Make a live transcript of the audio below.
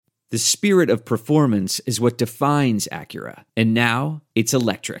The spirit of performance is what defines Acura. And now, it's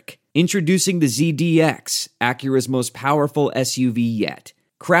electric. Introducing the ZDX, Acura's most powerful SUV yet.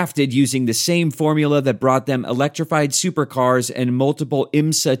 Crafted using the same formula that brought them electrified supercars and multiple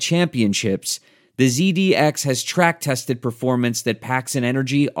IMSA championships, the ZDX has track-tested performance that packs an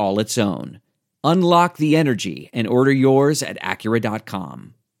energy all its own. Unlock the energy and order yours at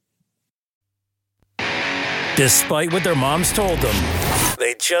Acura.com. Despite what their moms told them,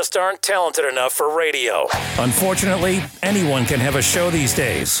 they just aren't talented enough for radio. Unfortunately, anyone can have a show these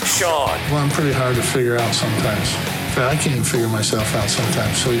days. Sean. Well, I'm pretty hard to figure out sometimes. In fact, I can't even figure myself out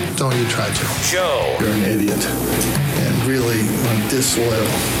sometimes, so don't you try to. Joe. You're an idiot and really a disloyal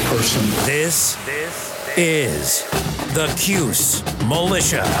person. This is the Cuse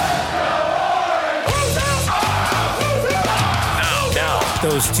Militia. Now,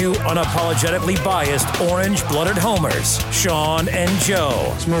 those two unapologetically biased orange-blooded homers, Sean and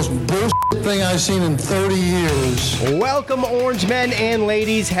Joe. It's the most bullshit thing I've seen in 30 years. Welcome, orange men and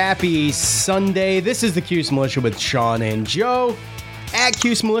ladies. Happy Sunday. This is the Cuse Militia with Sean and Joe at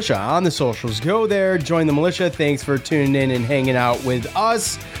Cuse Militia on the socials. Go there, join the militia. Thanks for tuning in and hanging out with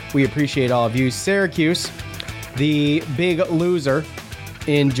us. We appreciate all of you. Syracuse, the big loser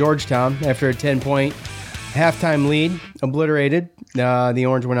in Georgetown after a 10-point halftime lead, obliterated. The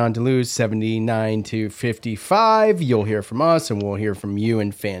Orange went on to lose 79-55. You'll hear from us, and we'll hear from you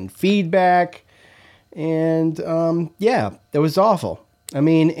in fan feedback. And, yeah, it was awful. I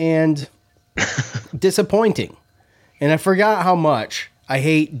mean, and disappointing. And I forgot how much I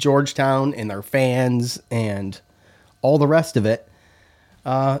hate Georgetown and their fans and all the rest of it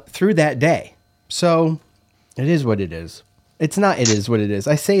through that day. So, it is what it is. It's not it is what it is.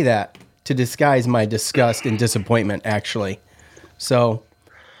 I say that to disguise my disgust and disappointment, actually. So,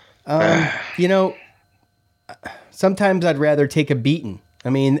 you know, sometimes I'd rather take a beating. I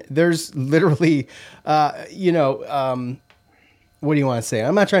mean, there's literally, what do you want to say?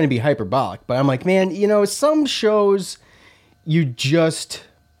 I'm not trying to be hyperbolic, but I'm like, man, you know, some shows you just,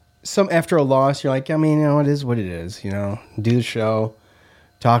 after a loss, you're like, I mean, you know, it is what it is, you know, do the show,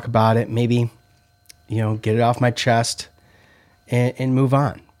 talk about it, maybe, you know, get it off my chest and move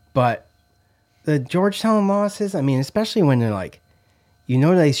on. But the Georgetown losses, I mean, especially when they're like, you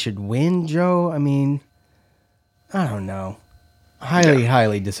know, they should win, Joe. I mean, I don't know.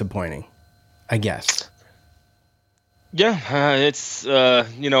 Highly disappointing, I guess. Yeah, it's,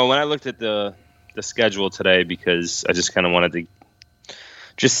 you know, when I looked at the schedule today, because I just kind of wanted to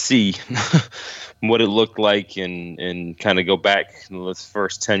just see what it looked like and kind of go back in those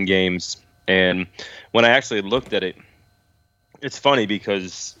first 10 games. And when I actually looked at it, it's funny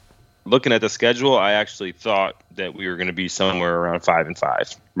because looking at the schedule, I actually thought that we were going to be somewhere around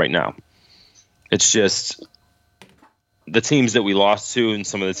 5-5 right now. It's just the teams that we lost to and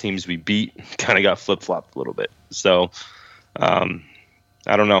some of the teams we beat kind of got flip-flopped a little bit. So, I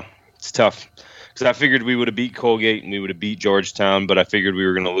don't know. It's tough because I figured we would have beat Colgate and we would have beat Georgetown, but I figured we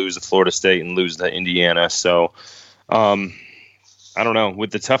were going to lose to Florida State and lose to Indiana. So, I don't know.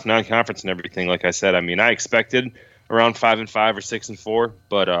 With the tough non-conference and everything, like I said, I mean, I expected around 5-5 or 6-4,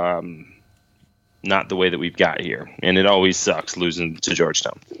 but not the way that we've got here. And it always sucks losing to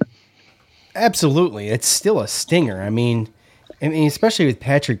Georgetown. Absolutely. It's still a stinger. I mean, especially with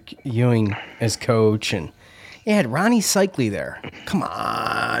Patrick Ewing as coach, and you had Ronnie Cycli there. Come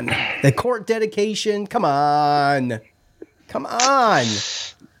on. The court dedication. Come on.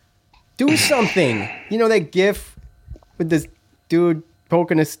 Do something. You know that gif with this dude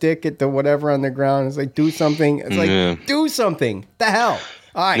poking a stick at the whatever on the ground? It's like, do something. It's like, do something. The hell?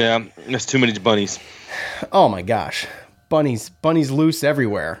 All right. Yeah, there's too many bunnies. Oh, my gosh. Bunnies loose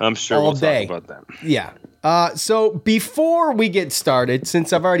everywhere. I'm sure all we'll day. talk about that. Yeah. So before we get started,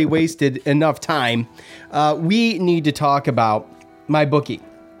 since I've already wasted enough time, we need to talk about my bookie.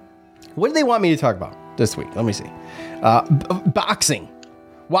 What do they want me to talk about this week? Let me see. Boxing.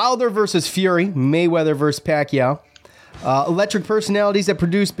 Wilder versus Fury. Mayweather versus Pacquiao. Electric personalities that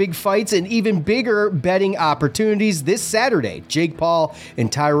produce big fights and even bigger betting opportunities this Saturday. Jake Paul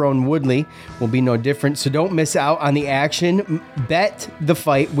and Tyrone Woodley will be no different, so don't miss out on the action. Bet the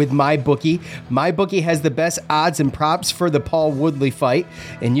fight with MyBookie. MyBookie has the best odds and props for the Paul Woodley fight,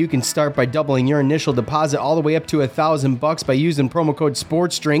 and you can start by doubling your initial deposit all the way up to $1,000 by using promo code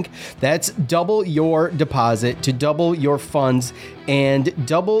SPORTSDRINK. That's double your deposit to double your funds and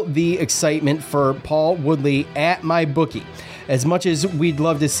double the excitement for Paul Woodley at MyBookie. As much as we'd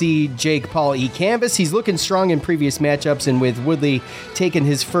love to see Jake Paul eat canvas, he's looking strong in previous matchups, and with Woodley taking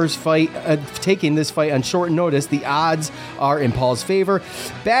this fight on short notice, the odds are in Paul's favor.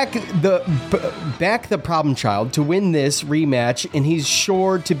 Back the problem child to win this rematch, and he's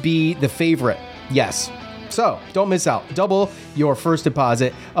sure to be the favorite. Yes. So don't miss out. Double your first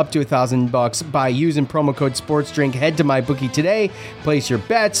deposit up to $1,000 by using promo code SportsDrink. Head to MyBookie today, place your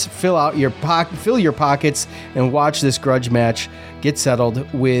bets, fill your pockets, and watch this grudge match get settled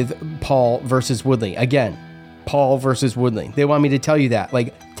with Paul versus Woodley. Again, Paul versus Woodley. They want me to tell you that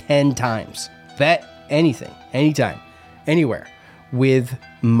like 10 times. Bet anything, anytime, anywhere with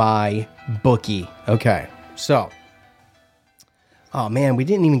MyBookie. Okay, so. Oh, man, we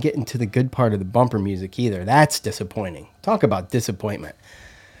didn't even get into the good part of the bumper music either. That's disappointing. Talk about disappointment.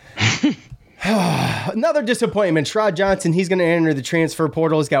 Another disappointment. Sherrod Johnson, he's going to enter the transfer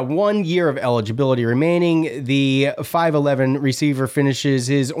portal. He's got 1 year of eligibility remaining. The 5'11 receiver finishes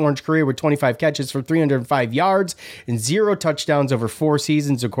his Orange career with 25 catches for 305 yards and 0 touchdowns over 4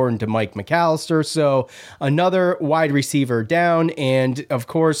 seasons, according to Mike McAllister. So another wide receiver down. And, of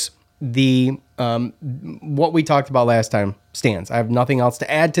course, the what we talked about last time stands. I have nothing else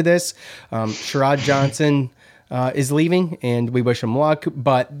to add to this. Sherrod Johnson is leaving, and we wish him luck.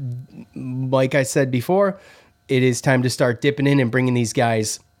 But like I said before, it is time to start dipping in and bringing these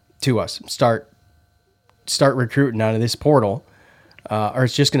guys to us. Start recruiting out of this portal, or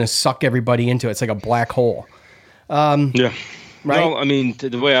it's just going to suck everybody into it. It's like a black hole. Yeah. Right? No, I mean,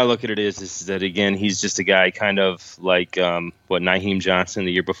 the way I look at it is that, again, he's just a guy kind of like, Naheem Johnson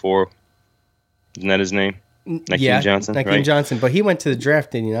the year before. Isn't that his name? Naheem Johnson, Naheem right? Johnson. But he went to the draft,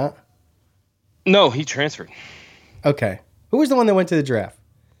 did he not? No, he transferred. Okay. Who was the one that went to the draft?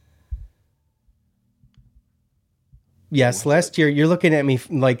 Yes, last year. You're looking at me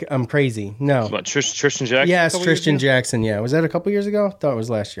like I'm crazy. No. What, Tristan Jackson? Yes, Tristan Jackson, yeah. Was that a couple years ago? I thought it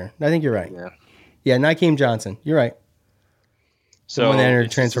was last year. I think you're right. Yeah, Naheem Johnson. You're right. So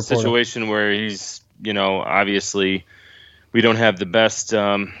it's just a situation where he's, obviously we don't have the best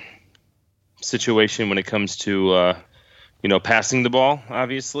situation when it comes to, passing the ball,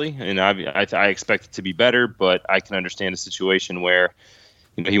 obviously. And I expect it to be better, but I can understand a situation where,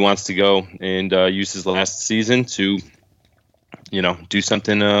 he wants to go and use his last season to, do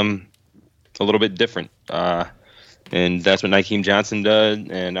something a little bit different. And that's what Naheem Johnson does.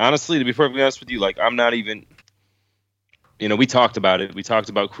 And honestly, to be perfectly honest with you, like, I'm not even – we talked about it. We talked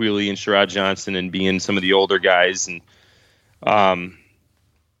about Queeley and Sherrod Johnson and being some of the older guys, and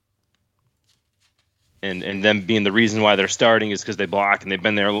them being the reason why they're starting is because they block and they've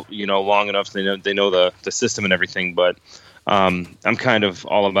been there, long enough. So they know the system and everything. But I'm kind of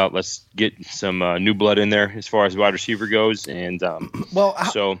all about let's get some new blood in there as far as wide receiver goes. And I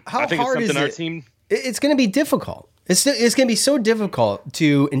think it's something our team. It's going to be difficult. It's going to be so difficult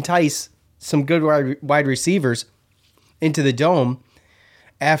to entice some good wide receivers into the Dome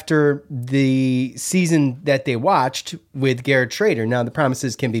after the season that they watched with Garrett Schrader. Now, the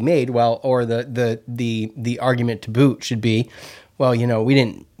promises can be made, or the argument to boot should be, we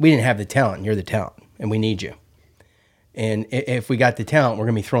didn't have the talent. You're the talent, and we need you. And if we got the talent, we're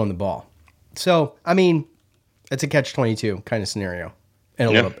going to be throwing the ball. So, I mean, it's a catch-22 kind of scenario.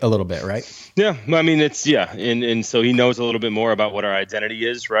 And a little bit, right? Yeah, I mean, and so he knows a little bit more about what our identity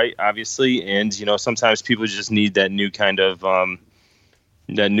is, right? Obviously, and sometimes people just need that new kind of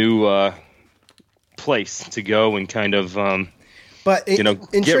place to go and kind of get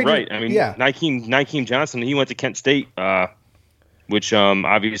right. I mean, Naheem Johnson, he went to Kent State, which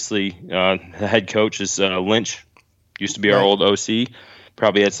obviously the head coach is Lynch, used to be our old OC.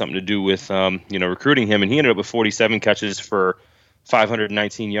 Probably had something to do with recruiting him, and he ended up with 47 catches for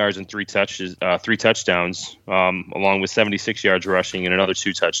 519 yards and 3 touchdowns, along with 76 yards rushing and another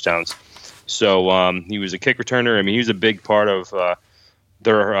 2 touchdowns. So he was a kick returner. I mean, he was a big part of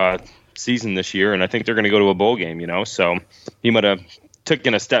their season this year, and I think they're going to go to a bowl game. So he might have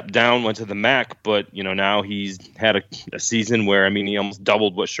taken a step down, went to the MAC, but now he's had a season where he almost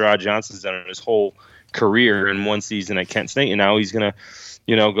doubled what Sherrod Johnson's done in his whole career in one season at Kent State, and now he's going to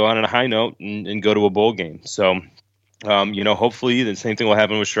go out on a high note and go to a bowl game. So. Hopefully the same thing will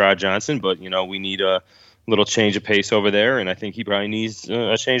happen with Sherrod Johnson, but, we need a little change of pace over there, and I think he probably needs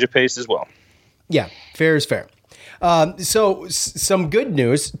a change of pace as well. Yeah, fair is fair. So some good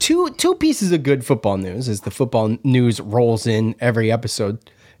news, two pieces of good football news as the football news rolls in every episode.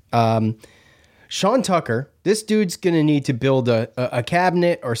 Sean Tucker, this dude's going to need to build a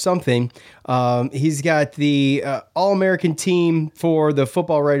cabinet or something. He's got the All-American team for the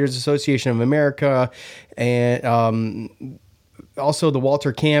Football Writers Association of America, and also the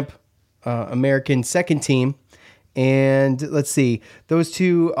Walter Camp American second team. And let's see, those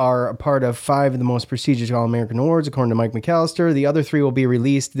two are a part of 5 of the most prestigious All-American awards, according to Mike McAllister. The other 3 will be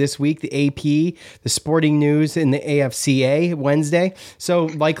released this week, the AP, the Sporting News, and the AFCA Wednesday. So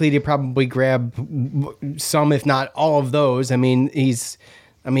likely to probably grab some, if not all of those. I mean,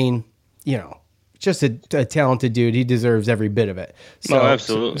 just a talented dude. He deserves every bit of it. So,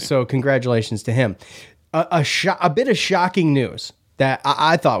 absolutely. So congratulations to him. A bit of shocking news that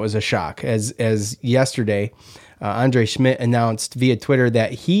I thought was a shock as yesterday, Andre Schmidt announced via Twitter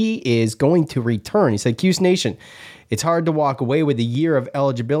that he is going to return. He said, Cuse Nation, it's hard to walk away with a year of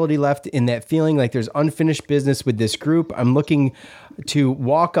eligibility left in that feeling like there's unfinished business with this group. I'm looking to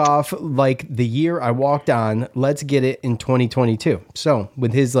walk off like the year I walked on. Let's get it in 2022. So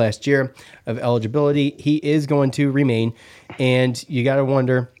with his last year of eligibility, he is going to remain. And you got to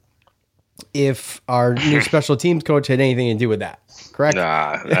wonder if our new special teams coach had anything to do with that. Correct?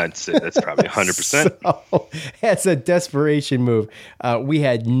 Nah, that's probably 100%. So, that's a desperation move. We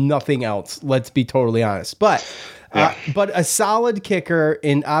had nothing else. Let's be totally honest. But a solid kicker,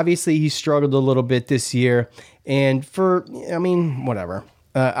 and obviously he struggled a little bit this year. And whatever.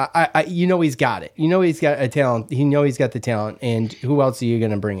 He's got it. He's got a talent. He's got the talent. And who else are you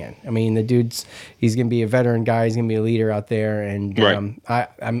going to bring in? I mean, the dude's he's going to be a veteran guy. He's going to be a leader out there. And right.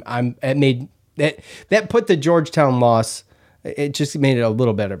 That put the Georgetown loss. It just made it a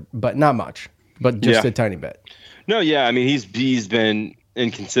little better, but not much, but just a tiny bit. No, yeah. I mean, he's been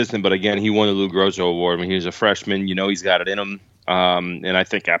inconsistent, but again, he won the Lou Grosso Award when he was a freshman. He's got it in him. And I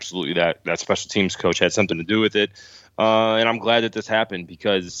think absolutely that special teams coach had something to do with it. And I'm glad that this happened,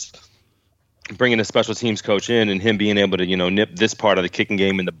 because bringing a special teams coach in and him being able to, nip this part of the kicking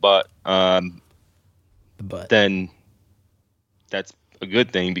game in the butt, then that's a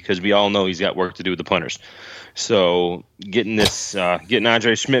good thing, because we all know he's got work to do with the punters. So getting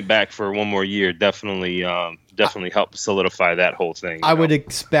Andre Schmidt back for one more year definitely helped solidify that whole thing. I would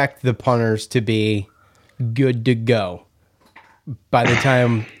expect the punters to be good to go by the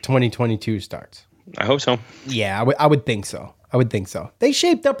time 2022 starts. I hope so. Yeah, I would think so. They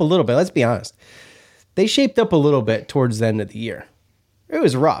shaped up a little bit. Let's be honest. They shaped up a little bit towards the end of the year. It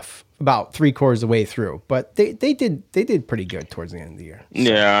was rough about 3/4 of the way through, but they did pretty good towards the end of the year. So.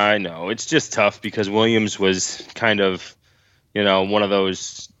 Yeah, I know. It's just tough because Williams was kind of, one of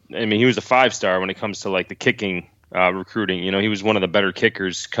those. I mean, he was a 5-star when it comes to like the kicking recruiting. He was one of the better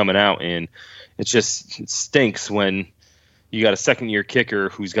kickers coming out, and it stinks when you got a second-year kicker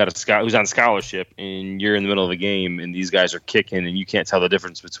who's on scholarship, and you're in the middle of the game, and these guys are kicking, and you can't tell the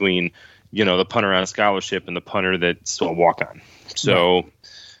difference between, the punter on scholarship and the punter that's a walk-on. So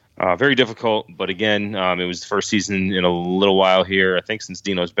very difficult. But again, it was the first season in a little while here, I think since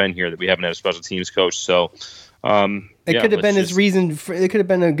Dino's been here, that we haven't had a special teams coach. So it could have been his reason. It could have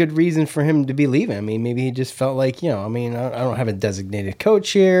been a good reason for him to be leaving. I mean, maybe he just felt like, I don't have a designated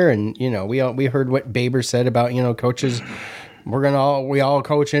coach here, and we heard what Baber said about coaches. We're all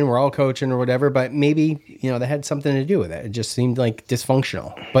coaching or whatever. But maybe that had something to do with it. It just seemed like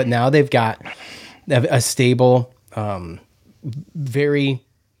dysfunctional. But now they've got a stable, very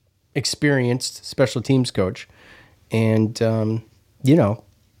experienced special teams coach, and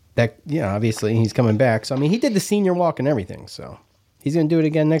obviously he's coming back. So I mean, he did the senior walk and everything, so he's going to do it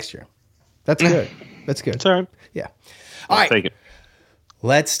again next year. That's good. That's good. It's all right. Yeah. All right. Take it.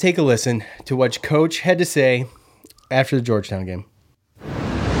 Let's take a listen to what Coach had to say after the Georgetown game.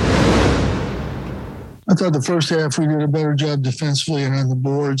 I thought the first half we did a better job defensively and on the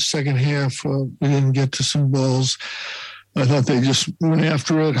boards. Second half, we didn't get to some balls. I thought they just went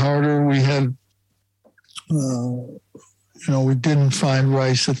after it harder. We had, we didn't find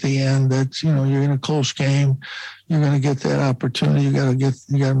Rice at the end. That you're in a close game, you're going to get that opportunity. You got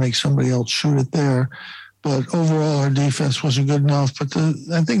to make somebody else shoot it there. But overall, our defense wasn't good enough. But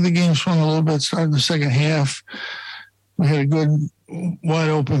I think the game swung a little bit starting the second half. We had a good wide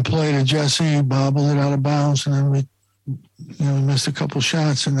open play to Jesse, bobbled it out of bounds, and then we missed a couple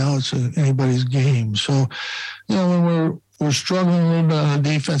shots, and now it's anybody's game. So, when we're struggling a little bit on the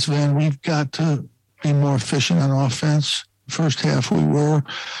defensive end, we've got to be more efficient on offense. First half we were,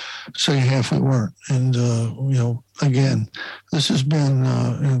 second half we weren't. And, again, this has been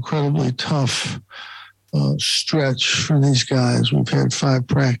an incredibly tough stretch for these guys. We've had 5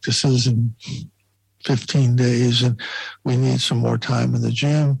 practices in 15 days, and we need some more time in the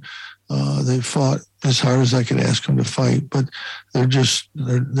gym. They fought as hard as I could ask them to fight, but they're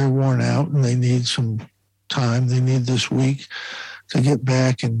worn out, and they need some time. They need this week to get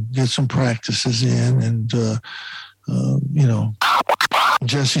back and get some practices in. And,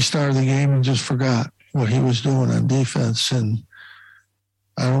 Jesse started the game and just forgot what he was doing on defense. And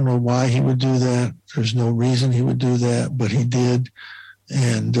I don't know why he would do that. There's no reason he would do that, but he did.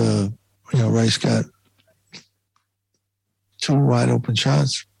 And, Rice got 2 wide open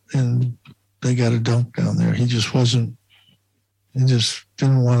shots, and they got a dunk down there. He just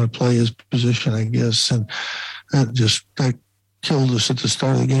didn't want to play his position, I guess. And that killed us at the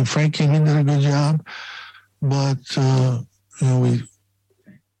start of the game. Frank came in, did a good job, but,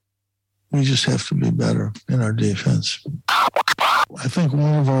 we just have to be better in our defense. I think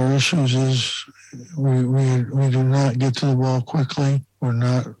one of our issues is we do not get to the ball quickly. We're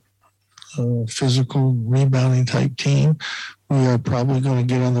not a physical rebounding type team. We are probably going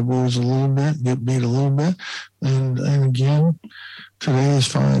to get on the boards a little bit, get beat a little bit. And again, today is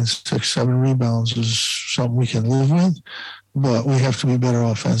fine. 6-7 rebounds is something we can live with. But we have to be better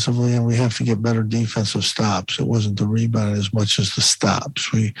offensively, and we have to get better defensive stops. It wasn't the rebound as much as the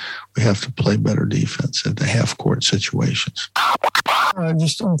stops. We have to play better defense at the half-court situations. I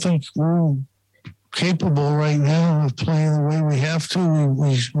just don't think we're capable right now of playing the way we have to.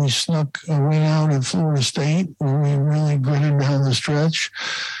 We snuck a win out at Florida State, where we really gritted down the stretch,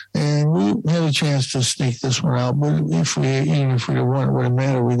 and we had a chance to sneak this one out. But even if we won, it wouldn't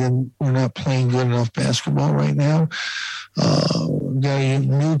matter. We're not playing good enough basketball right now. We've got a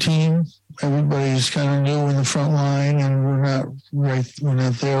new team. Everybody's kind of new in the front line, and we're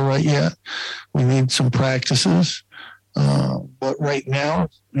not there right yet. We need some practices. But right now,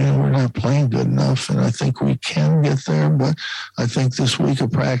 we're not playing good enough, and I think we can get there. But I think this week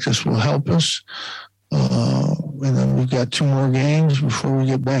of practice will help us. And then we've got 2 more games before we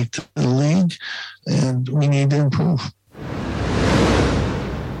get back to the league, and we need to improve.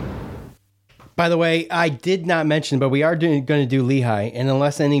 By the way, I did not mention, but we are going to do Lehigh, and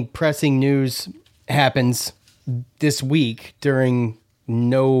unless any pressing news happens this week during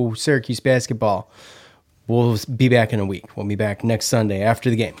no Syracuse basketball, we'll be back in a week. We'll be back next Sunday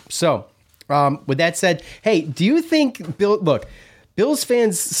after the game. So, with that said, hey, do you think Bills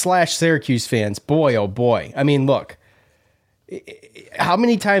fans / Syracuse fans, boy, oh boy. I mean, look, how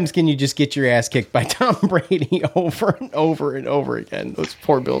many times can you just get your ass kicked by Tom Brady over and over and over again? Those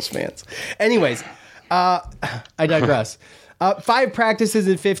poor Bills fans. Anyways, I digress. 5 practices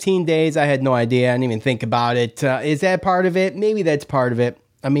in 15 days. I had no idea. I didn't even think about it. Is that part of it? Maybe that's part of it.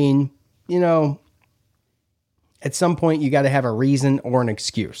 I mean, at some point you got to have a reason or an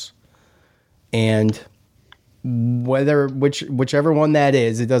excuse. And whichever one that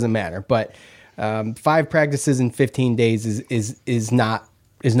is, it doesn't matter. But 5 practices in 15 days is not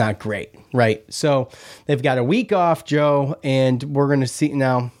great, right? So they've got a week off, Joe, and we're going to see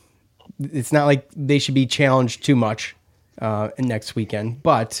now. It's not like they should be challenged too much next weekend.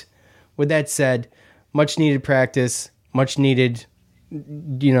 But with that said, much needed practice, much needed,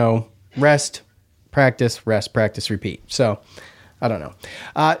 rest, practice, repeat. So I don't know.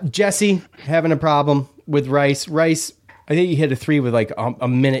 Jesse having a problem with Rice. I think he hit a 3 with like a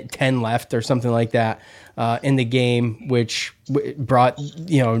minute 10 left or something like that in the game, which brought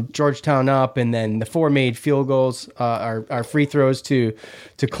Georgetown up, and then the 4 made field goals, our free throws to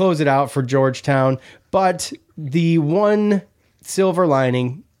close it out for Georgetown. But the one silver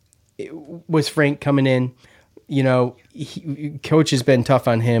lining was Frank coming in. Coach has been tough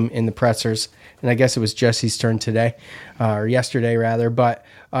on him in the pressers, and I guess it was Jesse's turn today, or yesterday rather. But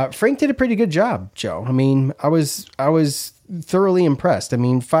Frank did a pretty good job, Joe. I mean, I was thoroughly impressed. I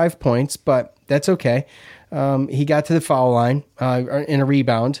mean, 5 points, but that's okay. He got to the foul line in a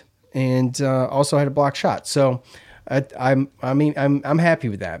rebound, and also had a block shot. So I'm happy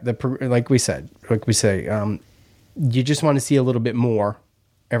with that. Like we say, you just want to see a little bit more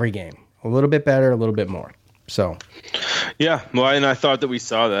every game, a little bit better, a little bit more. So, yeah, well, and I thought that we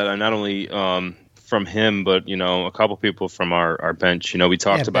saw that, and not only from him, but a couple people from our bench. We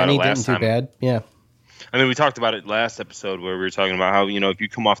talked about it last time. Too bad, yeah. I mean, we talked about it last episode where we were talking about how if you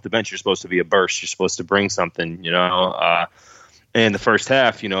come off the bench, you're supposed to be a burst. You're supposed to bring something. And the first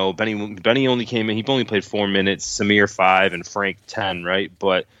half, Benny only came in. He only played 4 minutes. Samir 5 and Frank 10, right?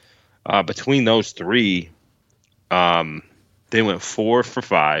 But between those 3, they went 4 for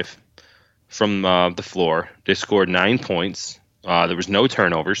 5. From the floor. They scored 9 points. There was no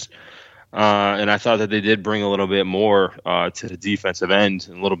turnovers. And I thought that they did bring a little bit more to the defensive end,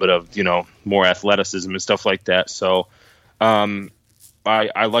 and a little bit of, more athleticism and stuff like that. So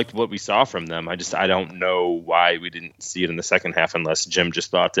I liked what we saw from them. I don't know why we didn't see it in the second half, unless Jim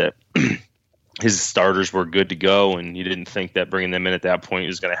just thought that his starters were good to go, and he didn't think that bringing them in at that point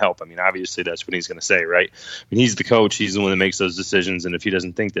was going to help. I mean, obviously that's what he's going to say, right? I mean, he's the coach. He's the one that makes those decisions. And if he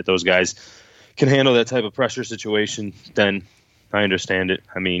doesn't think that those guys can handle that type of pressure situation, then I understand it.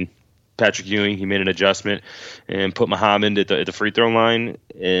 I mean, Patrick Ewing, he made an adjustment and put Muhammad at the free throw line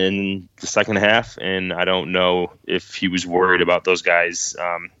in the second half. And I don't know if he was worried about those guys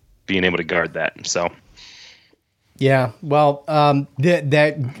being able to guard that. So, yeah, well,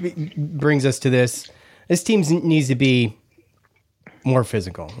 that brings us to this. This team needs to be more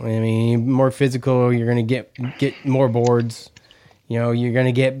physical. I mean, more physical, you're going to get more boards. You know, you're going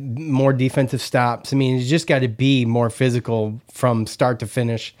to get more defensive stops. I mean, you just got to be more physical from start to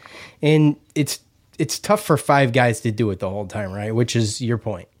finish. And it's tough for five guys to do it the whole time, right? Which is your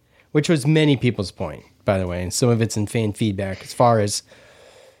point, which was many people's point, by the way. And some of it's in fan feedback as far as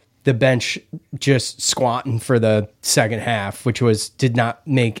the bench just squatting for the second half, which did not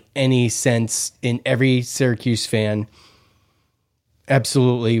make any sense. In every Syracuse fan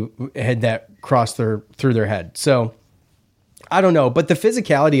absolutely had that cross through their head. So I don't know, but the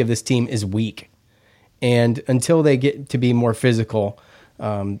physicality of this team is weak, and until they get to be more physical,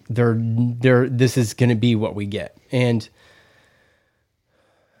 this is going to be what we get. And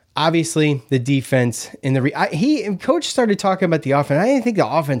obviously, the defense and coach started talking about the offense. I didn't think the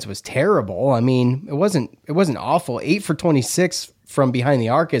offense was terrible. I mean, it wasn't awful. 8 for 26 from behind the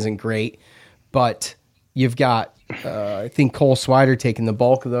arc isn't great, but you've got I think Cole Swider taking the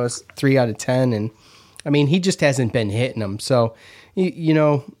bulk of those, 3 out of 10, and I mean, he just hasn't been hitting them. So, you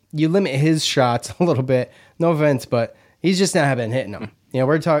limit his shots a little bit. No offense, but he's just not been hitting them. You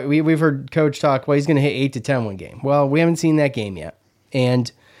know, we've heard coach talk, well, he's going to hit 8 to 10 one game. Well, we haven't seen that game yet.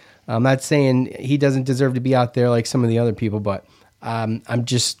 And I'm not saying he doesn't deserve to be out there like some of the other people, but I'm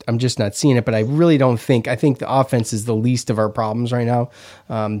just not seeing it. But I really don't think. I think the offense is the least of our problems right now.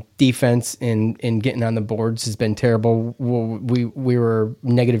 Defense and getting on the boards has been terrible. We were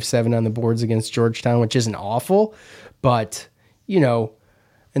 -7 on the boards against Georgetown, which isn't awful, but in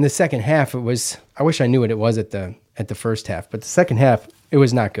the second half it was. I wish I knew what it was at the first half, but the second half it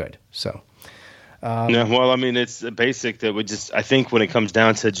was not good. So. Yeah, well, I mean, it's basic that we just. I think when it comes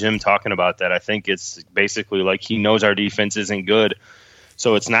down to Jim talking about that, I think it's basically like he knows our defense isn't good,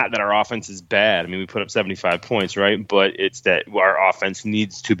 so it's not that our offense is bad. I mean, we put up 75 points, right? But it's that our offense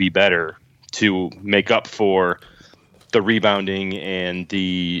needs to be better to make up for the rebounding and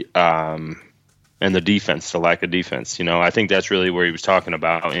the defense, the lack of defense. I think that's really where he was talking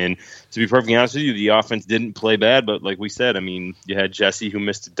about. And to be perfectly honest with you, the offense didn't play bad, but like we said, I mean, you had Jesse who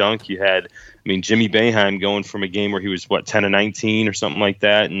missed a dunk. You had, Jimmy Boeheim going from a game where he was 10 of 19 or something like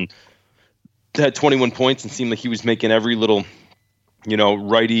that, and had 21 points and seemed like he was making every little,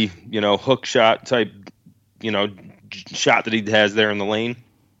 righty, hook shot type, shot that he has there in the lane.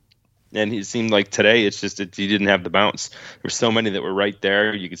 And it seemed like today it's just that he didn't have the bounce. There were so many that were right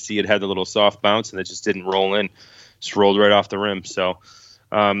there. You could see it had the little soft bounce, and it just didn't roll in. Just rolled right off the rim. So,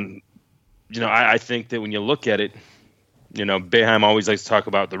 I think that when you look at it, Boeheim always likes to talk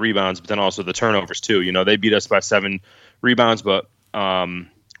about the rebounds, but then also the turnovers too. They beat us by 7 rebounds, but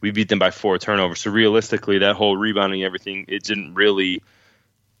we beat them by 4 turnovers. So realistically, that whole rebounding, everything, it didn't really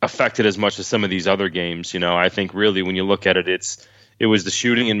affect it as much as some of these other games. I think really when you look at it, it was the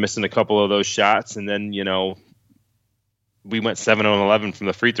shooting and missing a couple of those shots. And then, we went 7 on 11 from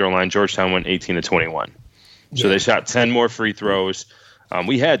the free throw line. Georgetown went 18 to 21. So they shot 10 more free throws.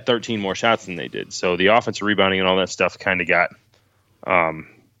 We had 13 more shots than they did. So the offensive rebounding and all that stuff kind of got,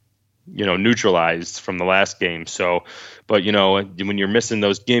 neutralized from the last game. So, but, when you're missing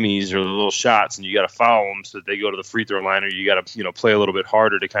those gimmies or the little shots and you got to foul them so that they go to the free throw line, or you got to, play a little bit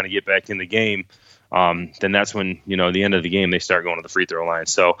harder to kind of get back in the game, then that's when, the end of the game, they start going to the free throw line.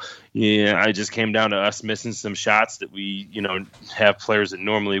 So, yeah, I just came down to us missing some shots that we, have players that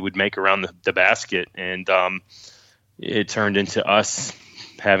normally would make around the basket. And it turned into us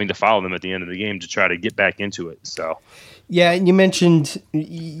having to foul them at the end of the game to try to get back into it. So, yeah, and you mentioned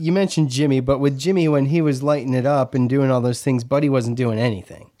Jimmy, but with Jimmy, when he was lighting it up and doing all those things, Buddy wasn't doing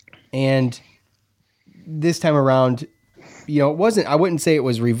anything. And this time around, it wasn't. I wouldn't say it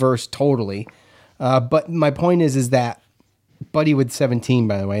was reversed totally. But my point is that Buddy with 17,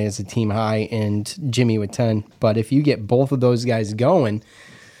 by the way, is a team high, and Jimmy with 10. But if you get both of those guys going,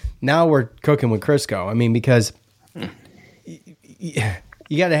 now we're cooking with Crisco. I mean, because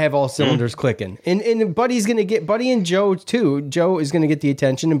you got to have all cylinders clicking. And Buddy's going to get, Buddy and Joe too. Joe is going to get the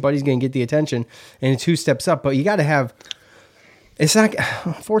attention, and Buddy's going to get the attention, and it's 2 steps up. But you got to have, it's not,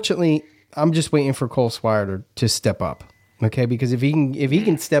 unfortunately, I'm just waiting for Cole Swider to step up. Okay, because if he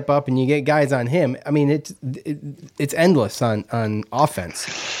can step up and you get guys on him, I mean it's endless on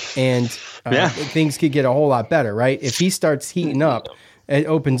offense, and things could get a whole lot better, right? If he starts heating up, it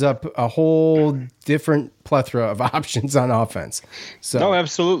opens up a whole different plethora of options on offense. So no,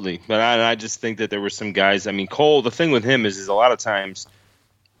 absolutely, but I just think that there were some guys. I mean, Cole. The thing with him is a lot of times,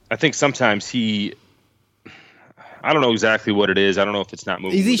 I think sometimes I don't know exactly what it is. I don't know if it's not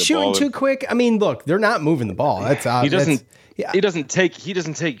moving. Is he shooting too quick? I mean, look, they're not moving the ball. That's obvious. He doesn't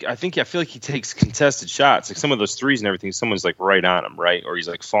take. I feel like he takes contested shots. Like some of those threes and everything, someone's like right on him, right? Or he's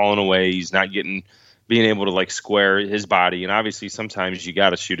like falling away. He's not being able to like square his body. And obviously sometimes you got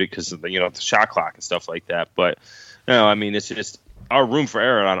to shoot it because of the shot clock and stuff like that. But no, I mean, it's just our room for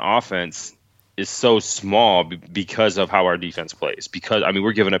error on offense is so small because of how our defense plays. Because I mean,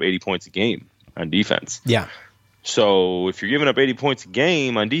 we're giving up 80 points a game on defense. Yeah. So if you're giving up 80 points a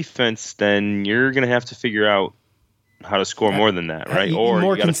game on defense, then you're going to have to figure out how to score more than that, right? Or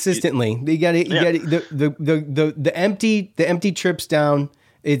more consistently. You got the empty trips down.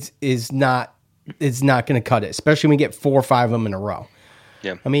 It's not going to cut it, especially when you get 4 or 5 of them in a row.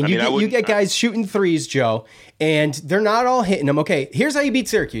 Yeah, I mean, you get guys shooting threes, Joe, and they're not all hitting them. Okay, here's how you beat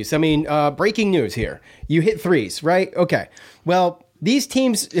Syracuse. I mean, breaking news here: you hit threes, right? Okay. Well, these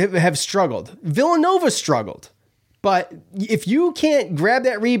teams have struggled. Villanova struggled. But if you can't grab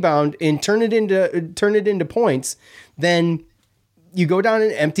that rebound and turn it into points, then you go down an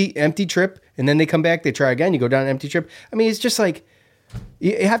empty trip, and then they come back, they try again, you go down an empty trip. I mean, it's just like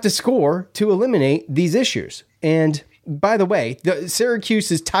you have to score to eliminate these issues. And by the way, Syracuse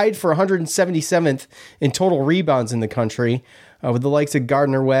is tied for 177th in total rebounds in the country. With the likes of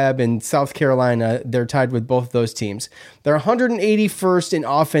Gardner-Webb and South Carolina, they're tied with both those teams. They're 181st in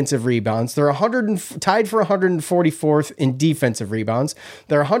offensive rebounds. They're tied for 144th in defensive rebounds.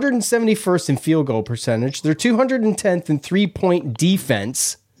 They're 171st in field goal percentage. They're 210th in three-point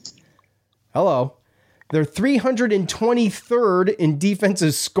defense. Hello. They're 323rd in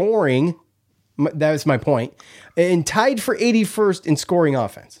defensive scoring. That was my point. And tied for 81st in scoring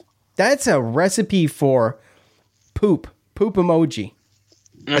offense. That's a recipe for poop. Poop emoji.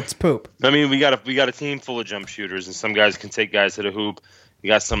 That's poop. I mean, we got a team full of jump shooters, and some guys can take guys to the hoop. You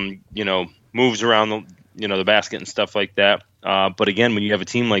got some, moves around the basket and stuff like that. But again, when you have a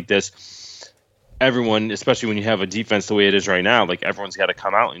team like this, everyone, especially when you have a defense the way it is right now, like everyone's got to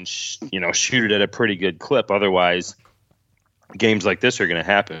come out and shoot it at a pretty good clip. Otherwise, games like this are going to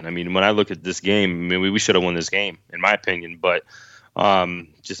happen. I mean, when I look at this game, I mean, we should have won this game, in my opinion, but.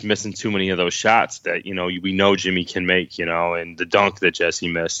 Just missing too many of those shots that we know Jimmy can make, and the dunk that Jesse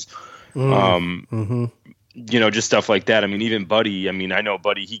missed, just stuff like that. I mean, even Buddy. I mean, I know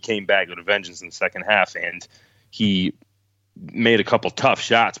Buddy. He came back with a vengeance in the second half, and he made a couple tough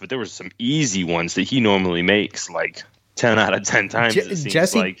shots, but there were some easy ones that he normally makes, like 10 out of 10 times.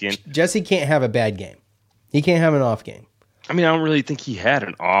 Jesse can't have a bad game. He can't have an off game. I mean, I don't really think he had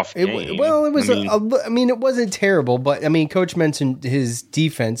an off game. It was. It wasn't terrible, but I mean, Coach mentioned his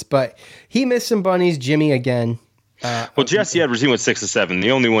defense, but he missed some bunnies. Jimmy again. Well, Jesse Edwards, he went 6 of 7.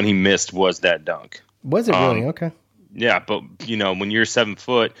 The only one he missed was that dunk. Was it really? Okay. Yeah, but when you're 7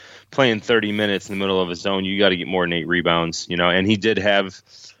 foot playing 30 minutes in the middle of a zone, you got to get more than 8 rebounds. And he did have.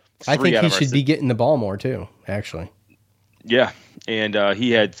 I think he should be getting the ball more too. Actually. Yeah, and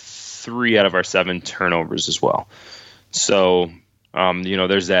he had 3 out of our 7 turnovers as well. So,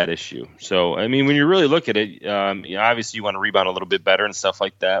 there's that issue. So, I mean, when you really look at it, obviously you want to rebound a little bit better and stuff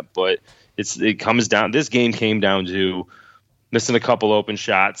like that. But it comes down. This game came down to missing a couple open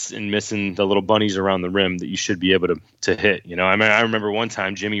shots and missing the little bunnies around the rim that you should be able to hit. I mean, I remember one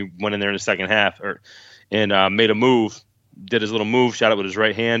time Jimmy went in there in the second half and made a move, did his little move, shot it with his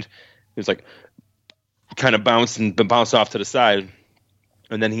right hand. It was like kind of bounced off to the side,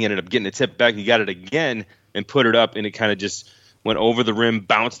 and then he ended up getting a tip back. He got it again. And put it up, and it kind of just went over the rim,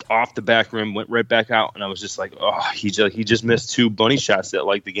 bounced off the back rim, went right back out. And I was just like, oh, he just missed 2 bunny shots that,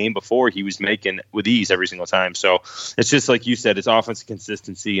 like, the game before he was making with ease every single time. So it's just like you said, it's offensive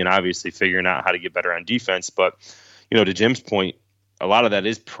consistency and obviously figuring out how to get better on defense. But, to Jim's point, a lot of that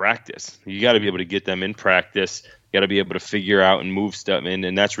is practice. You got to be able to get them in practice. You got to be able to figure out and move stuff in,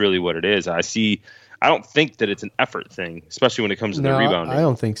 and that's really what it is. I don't think that it's an effort thing, especially when it comes to the rebounding. I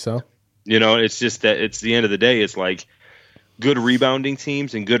don't think so. It's just that it's the end of the day. It's like good rebounding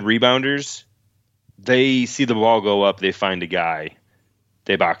teams and good rebounders, they see the ball go up, they find a guy,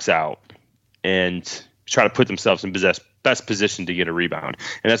 they box out, and try to put themselves in best position to get a rebound.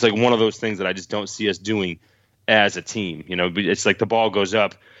 And that's like one of those things that I just don't see us doing as a team. It's like the ball goes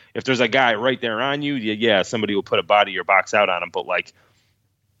up. If there's a guy right there on you, yeah, somebody will put a body or box out on him, but like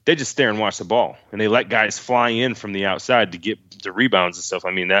they just stare and watch the ball, and they let guys fly in from the outside to get the rebounds and stuff.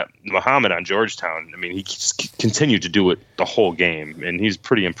 I mean, that Muhammad on Georgetown, I mean, he just continued to do it the whole game, and he's a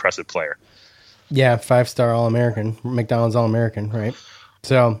pretty impressive player. Yeah, 5-star All-American, McDonald's All-American, right?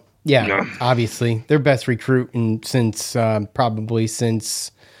 So, yeah, obviously, their best recruit since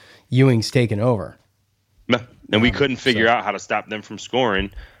Ewing's taken over. And we couldn't figure out how to stop them from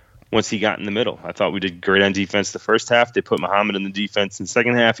scoring once he got in the middle. I thought we did great on defense the first half. They put Muhammad in the defense in the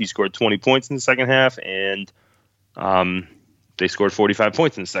second half. He scored 20 points in the second half, and they scored 45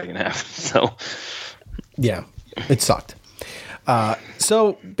 points in the second half. So, yeah, it sucked.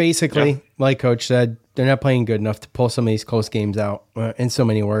 So basically, like Coach said, they're not playing good enough to pull some of these close games out, in so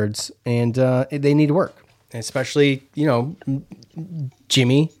many words, and they need work, especially,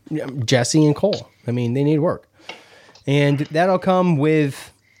 Jimmy, Jesse, and Cole. I mean, they need work. And that'll come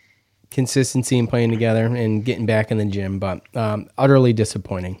with consistency and playing together and getting back in the gym, but utterly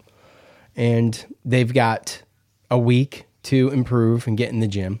disappointing. And they've got a week to improve and get in the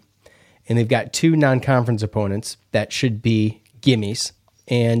gym. And they've got 2 non-conference opponents that should be gimmies.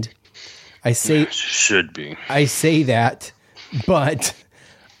 And I say should be. I say that, but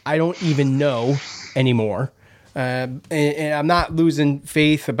I don't even know anymore. And I'm not losing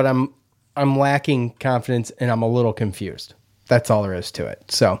faith, but I'm lacking confidence, and I'm a little confused. That's all there is to it.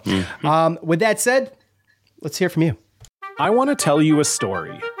 So, with that said, let's hear from you. I want to tell you a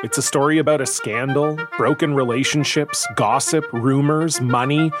story. It's a story about a scandal, broken relationships, gossip, rumors,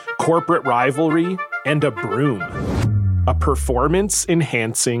 money, corporate rivalry, and a broom. A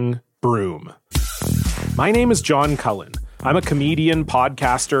performance-enhancing broom. My name is John Cullen. I'm a comedian,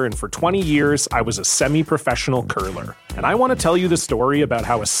 podcaster, and for 20 years, I was a semi-professional curler. And I want to tell you the story about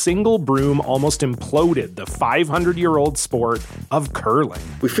how a single broom almost imploded the 500-year-old sport of curling.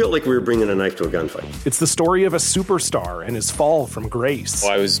 We felt like we were bringing a knife to a gunfight. It's the story of a superstar and his fall from grace.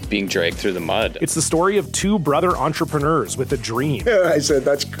 I was being dragged through the mud. It's the story of 2 brother entrepreneurs with a dream. I said,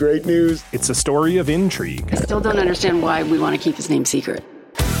 that's great news. It's a story of intrigue. I still don't understand why we want to keep his name secret.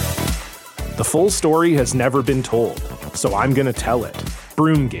 The full story has never been told, so I'm going to tell it.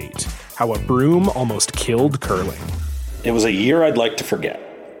 Broomgate, how a broom almost killed curling. It was a year I'd like to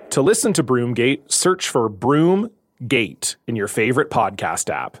forget. To listen to Broomgate, search for Broomgate in your favorite podcast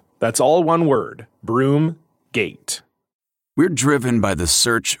app. That's all one word, Broomgate. We're driven by the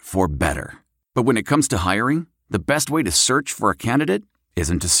search for better. But when it comes to hiring, the best way to search for a candidate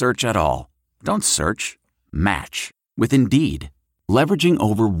isn't to search at all. Don't search, match with Indeed. Leveraging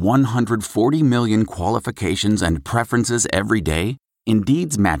over 140 million qualifications and preferences every day,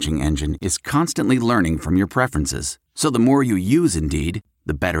 Indeed's matching engine is constantly learning from your preferences. So the more you use Indeed,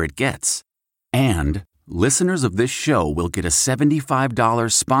 the better it gets. And listeners of this show will get a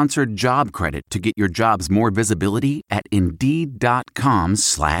 $75 sponsored job credit to get your jobs more visibility at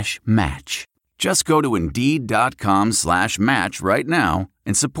Indeed.com/match. Just go to Indeed.com/match right now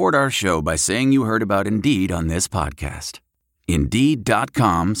and support our show by saying you heard about Indeed on this podcast.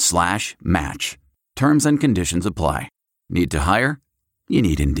 Indeed.com/match. Terms and conditions apply. Need to hire? You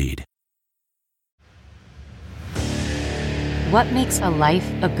need Indeed. What makes a life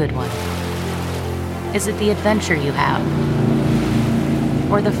a good one? Is it the adventure you have?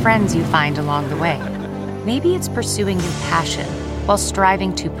 Or the friends you find along the way? Maybe it's pursuing your passion while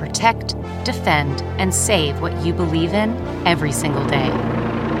striving to protect, defend, and save what you believe in every single day.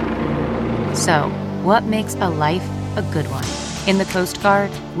 So, what makes a life a good one? In the Coast Guard,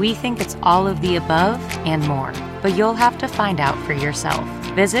 we think it's all of the above and more, but you'll have to find out for yourself.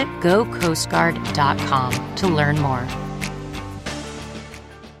 Visit gocoastguard.com to learn more.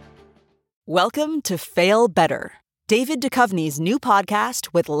 Welcome to Fail Better, David Duchovny's new podcast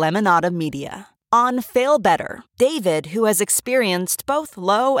with Lemonada Media. On Fail Better, David, who has experienced both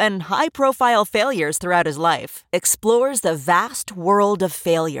low and high-profile failures throughout his life, explores the vast world of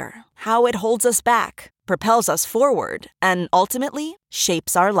failure, how it holds us back, propels us forward, and ultimately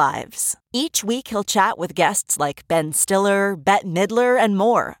shapes our lives. Each week he'll chat with guests like Ben Stiller, Bette Midler, and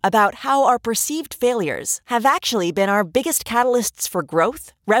more about how our perceived failures have actually been our biggest catalysts for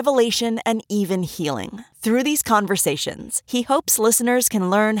growth, revelation, and even healing. Through these conversations, he hopes listeners can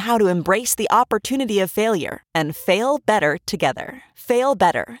learn how to embrace the opportunity of failure and fail better together. Fail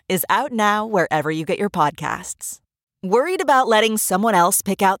Better is out now wherever you get your podcasts. Worried about letting someone else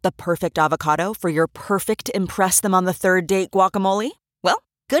pick out the perfect avocado for your perfect impress-them-on-the-third-date guacamole? Well,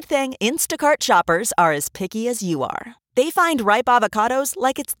 good thing Instacart shoppers are as picky as you are. They find ripe avocados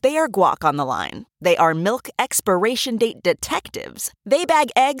like it's their guac on the line. They are milk expiration date detectives. They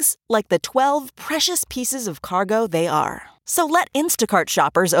bag eggs like the 12 precious pieces of cargo they are. So let Instacart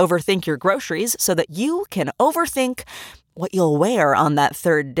shoppers overthink your groceries so that you can overthink what you'll wear on that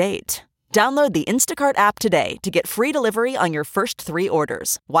third date. Download the Instacart app today to get free delivery on your first 3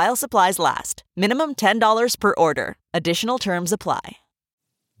 orders, while supplies last. Minimum $10 per order. Additional terms apply.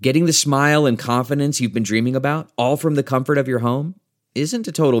 Getting the smile and confidence you've been dreaming about, all from the comfort of your home, isn't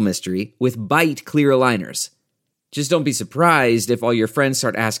a total mystery with Byte clear aligners. Just don't be surprised if all your friends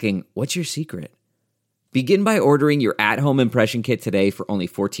start asking, "What's your secret?" Begin by ordering your at-home impression kit today for only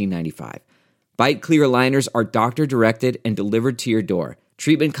 $14.95. Bite Clear aligners are doctor-directed and delivered to your door.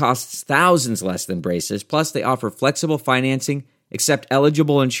 Treatment costs thousands less than braces, plus they offer flexible financing, accept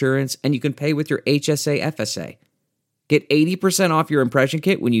eligible insurance, and you can pay with your HSA FSA. Get 80% off your impression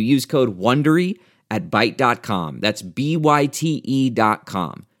kit when you use code WONDERY at Byte.com. That's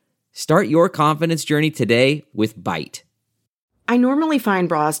BYTE.com. Start your confidence journey today with Byte. I normally find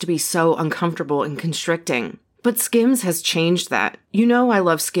bras to be so uncomfortable and constricting, but Skims has changed that. You know I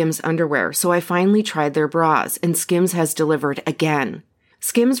love Skims underwear, so I finally tried their bras, and Skims has delivered again.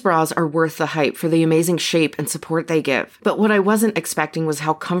 Skims bras are worth the hype for the amazing shape and support they give, but what I wasn't expecting was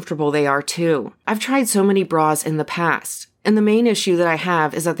how comfortable they are too. I've tried so many bras in the past, and the main issue that I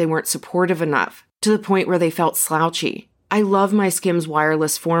have is that they weren't supportive enough, to the point where they felt slouchy. I love my Skims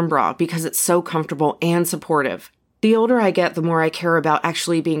wireless form bra because it's so comfortable and supportive. The older I get, the more I care about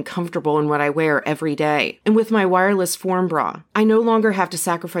actually being comfortable in what I wear every day. And with my wireless form bra, I no longer have to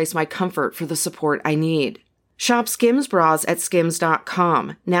sacrifice my comfort for the support I need. Shop Skims bras at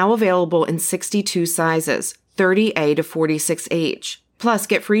skims.com, now available in 62 sizes, 30A to 46H. Plus,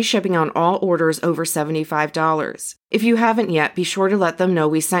 get free shipping on all orders over $75. If you haven't yet, be sure to let them know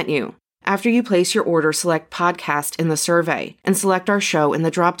we sent you. After you place your order, select podcast in the survey and select our show in the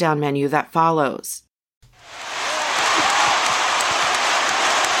drop-down menu that follows.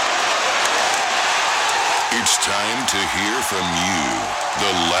 It's time to hear from you,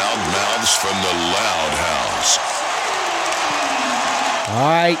 the loudmouths from the Loud House. All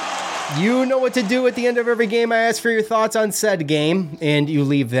right. You know what to do at the end of every game. I ask for your thoughts on said game, and you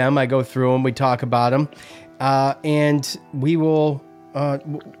leave them. I go through them. We talk about them. And we will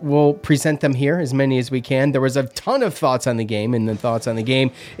we'll present them here, as many as we can. There was a ton of thoughts on the game, and the thoughts on the game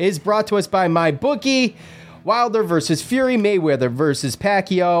is brought to us by MyBookie. Wilder versus Fury, Mayweather versus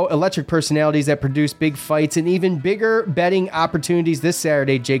Pacquiao, electric personalities that produce big fights and even bigger betting opportunities this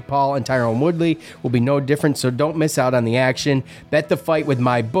Saturday. Jake Paul and Tyron Woodley will be no different, so don't miss out on the action. Bet the fight with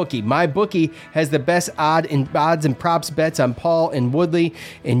MyBookie. MyBookie has the best odds and props bets on Paul and Woodley,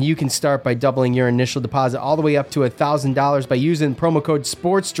 and you can start by doubling your initial deposit all the way up to $1,000 by using promo code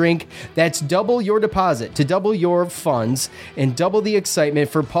SPORTSDRINK. That's double your deposit to double your funds and double the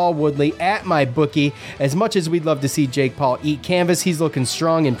excitement for Paul Woodley at MyBookie. As much as we'd love to see Jake Paul eat canvas, he's looking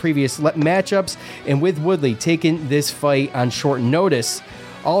strong in previous matchups, and with Woodley taking this fight on short notice,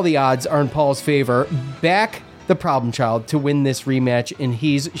 all the odds are in Paul's favor. Back the problem child to win this rematch, and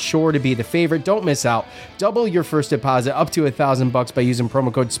he's sure to be the favorite. Don't miss out. Double your first deposit up to $1,000 by using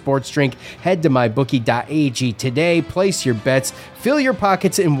promo code SPORTSDRINK. Head to mybookie.ag today. Place your bets, fill your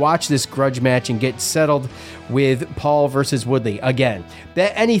pockets, and watch this grudge match and get settled with Paul versus Woodley. Again,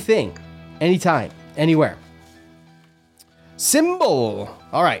 bet anything, anytime, anywhere. Symbol.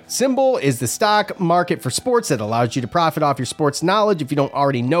 All right, Symbol is the stock market for sports that allows you to profit off your sports knowledge. If you don't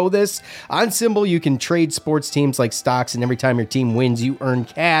already know this, on Symbol you can trade sports teams like stocks, and every time your team wins, you earn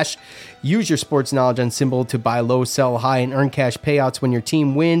cash. Use your sports knowledge on Symbol to buy low, sell high, and earn cash payouts when your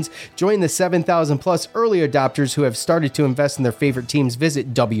team wins. Join the 7,000 plus early adopters who have started to invest in their favorite teams.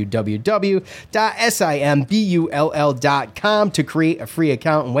 Visit www.simbull.com to create a free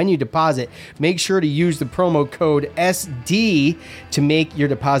account. And when you deposit, make sure to use the promo code SD to make your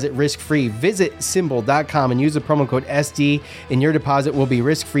deposit risk-free. Visit Symbol.com and use the promo code SD, and your deposit will be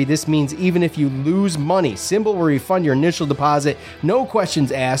risk-free. This means even if you lose money, Symbol will refund your initial deposit. No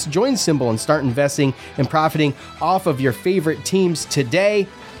questions asked. Join Symbol and start investing and profiting off of your favorite teams today.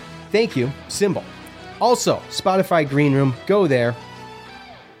 Thank you, Symbol. Also, Spotify Green Room. Go there.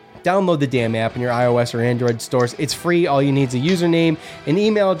 Download the damn app in your iOS or Android stores. It's free. All you need is a username, an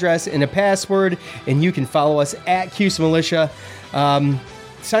email address, and a password, and you can follow us at Cuse Militia.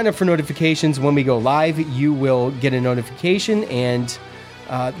 Sign up for notifications when we go live. You will get a notification, and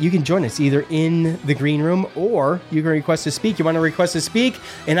you can join us either in the green room or you can request to speak. You want to request to speak,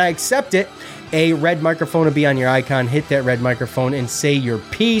 and I accept it. A red microphone will be on your icon. Hit that red microphone and say your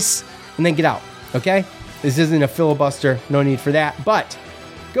piece, and then get out, okay? This isn't a filibuster. No need for that, but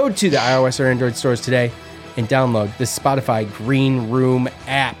go to the iOS or Android stores today and download the Spotify Green Room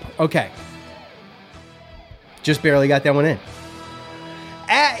app. Okay. Just barely got that one in.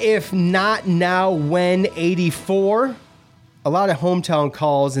 If not now, when 84. A lot of hometown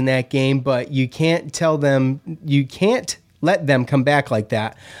calls in that game, but you can't tell them, you can't let them come back like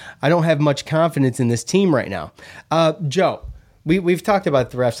that. I don't have much confidence in this team right now. Joe, we've talked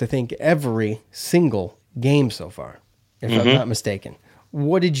about the refs, I think, every single game so far, if I'm not mistaken.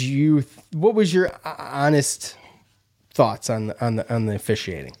 What was your honest thoughts on the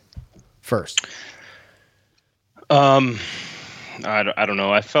officiating first? I don't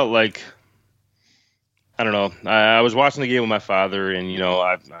know. I felt like I don't know. I was watching the game with my father, and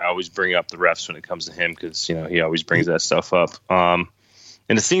I always bring up the refs when it comes to him because he always brings that stuff up. And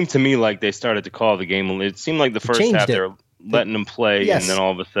it seemed to me like they started to call the game. It seemed like the first half they were letting them play, and then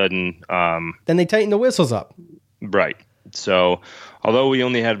all of a sudden, then they tightened the whistles up. Right. So, although we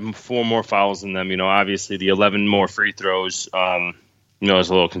only had 4 more fouls than them, obviously the 11 more free throws, is a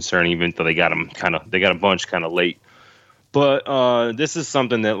little concerning, even though they got a bunch kind of late. But this is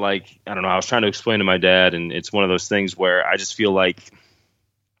something that, I don't know, I was trying to explain to my dad, and it's one of those things where I just feel like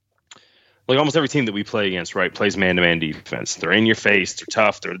almost every team that we play against, right, plays man-to-man defense. They're in your face, they're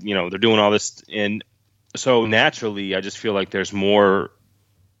tough, they're doing all this, and so naturally, I just feel like there's more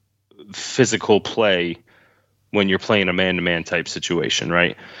physical play when you're playing a man-to-man type situation,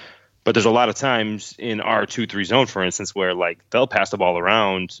 right? But there's a lot of times in our 2-3 zone, for instance, where they'll pass the ball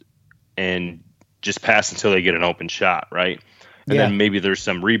around and just pass until they get an open shot, right? And then maybe there's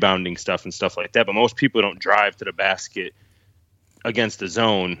some rebounding stuff and stuff like that. But most people don't drive to the basket against the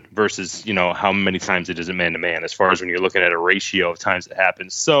zone versus, how many times it is a man-to-man as far as when you're looking at a ratio of times it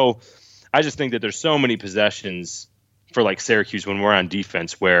happens. So I just think that there's so many possessions for Syracuse when we're on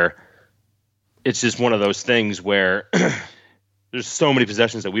defense where it's just one of those things where there's so many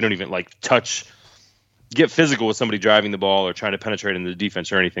possessions that we don't even touch, get physical with somebody driving the ball or trying to penetrate into the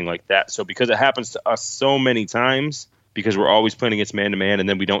defense or anything like that. So because it happens to us so many times, because we're always playing against man-to-man, and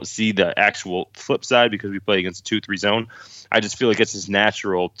then we don't see the actual flip side because we play against a 2-3 zone, I just feel like it's just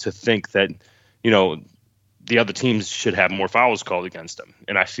natural to think that, the other teams should have more fouls called against them.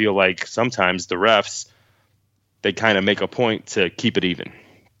 And I feel like sometimes the refs, they kind of make a point to keep it even.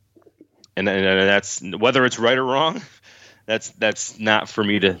 And that's, whether it's right or wrong, that's not for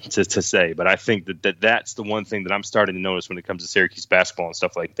me to say. But I think that's the one thing that I'm starting to notice when it comes to Syracuse basketball and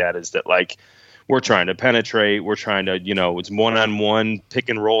stuff like that, is that we're trying to penetrate, we're trying to, it's one-on-one pick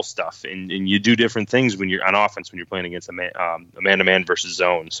and roll stuff, and you do different things when you're on offense when you're playing against a man-to-man versus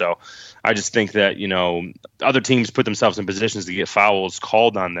zone. So I just think that other teams put themselves in positions to get fouls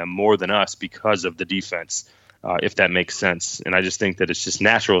called on them more than us because of the defense. If that makes sense. And I just think that it's just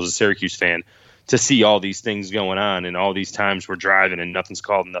natural as a Syracuse fan to see all these things going on, and all these times we're driving and nothing's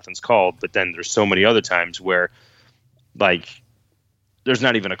called. But then there's so many other times where there's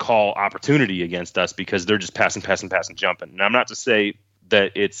not even a call opportunity against us because they're just passing, jumping. And I'm not to say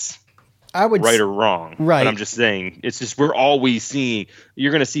that it's right or wrong, right? But I'm just saying it's just, we're always seeing,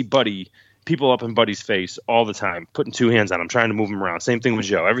 you're going to see people up in Buddy's face all the time, putting 2 hands on him, trying to move him around. Same thing with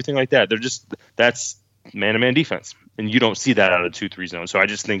Joe, everything like that. That's man-to-man defense, and you don't see that out of 2-3 zone. So I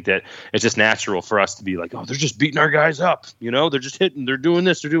just think that it's just natural for us to be like, oh, they're just beating our guys up, they're just hitting, they're doing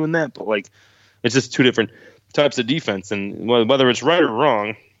this, they're doing that. But it's just 2 different types of defense, and whether it's right or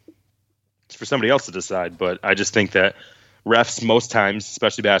wrong, it's for somebody else to decide. But I just think that refs most times,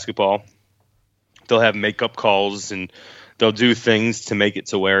 especially basketball, they'll have makeup calls and they'll do things to make it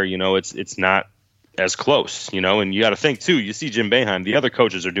to where it's not as close, and you got to think too, you see Jim Boeheim, the other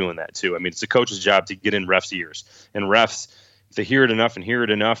coaches are doing that too. I mean, it's a coach's job to get in refs' ears, and refs, if they hear it enough,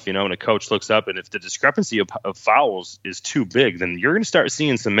 and a coach looks up, and if the discrepancy of fouls is too big, then you're going to start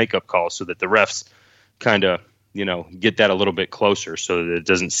seeing some makeup calls so that the refs kind of, get that a little bit closer so that it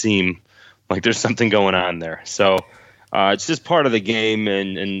doesn't seem like there's something going on there. So it's just part of the game,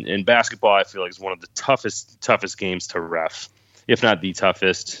 and basketball, I feel like, is one of the toughest games to ref, if not the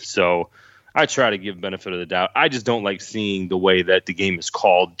toughest. So I try to give benefit of the doubt. I just don't like seeing the way that the game is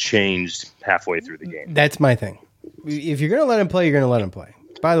called changed halfway through the game. That's my thing. If you're going to let him play, you're going to let him play.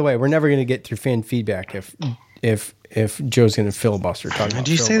 By the way, we're never going to get through fan feedback if Joe's going to filibuster.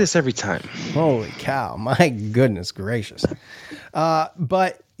 Do you say this every time? Holy cow. My goodness gracious.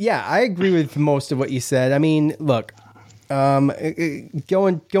 But yeah, I agree with most of what you said. I mean, look,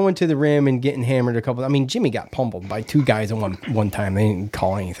 going to the rim and getting hammered a couple. I mean, Jimmy got pummeled by 2 guys at one time. They didn't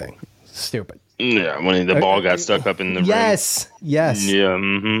call anything. Stupid. Yeah, when the ball got stuck up in the rim. Yes. Yeah,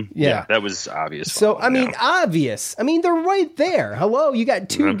 mm-hmm. Yeah, that was obvious. So, obvious. I mean, they're right there. Hello, you got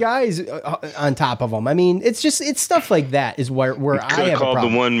 2 guys on top of them. I mean, it's stuff like that is where I have a problem.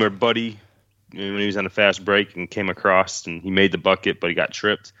 Called the one where Buddy, when he was on a fast break and came across and he made the bucket, but he got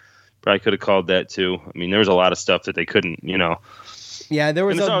tripped. Probably could have called that too. I mean, there was a lot of stuff that they couldn't, Yeah, there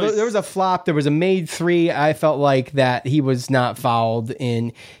was a flop. There was a made 3. I felt like that he was not fouled,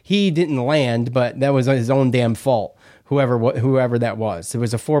 and he didn't land, but that was his own damn fault. Whoever that was, it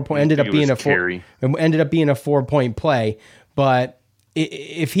was a 4-point. Ended up being a 4-point play. But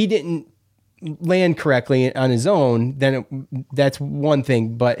if he didn't land correctly on his own, then that's one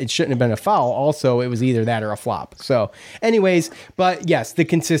thing, but it shouldn't have been a foul. Also, it was either that or a flop. So anyways, but yes, the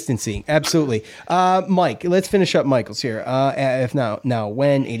consistency. Absolutely. Mike, let's finish up Michael's here. If now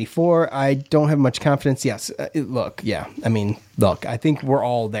when 84, I don't have much confidence. Yes. Look, I think we're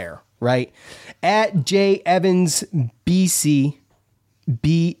all there, right? At J Evans BC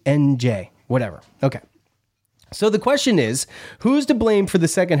BNJ, whatever. Okay. So the question is, who's to blame for the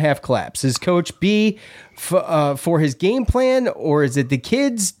second half collapse? Is Coach B for his game plan, or is it the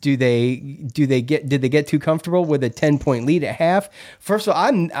kids? Did they get too comfortable with a 10-point lead at half? First of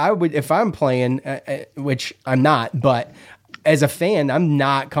all, I would if I'm playing, which I'm not, but as a fan, I'm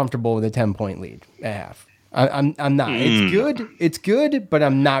not comfortable with a 10-point lead at half. I'm not. It's good, but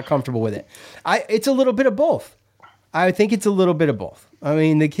I'm not comfortable with it. It's a little bit of both. I think it's a little bit of both. I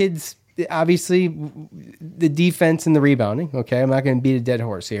mean, the kids. Obviously, the defense and the rebounding. Okay, I'm not going to beat a dead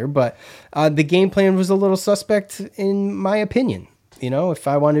horse here, but the game plan was a little suspect in my opinion. If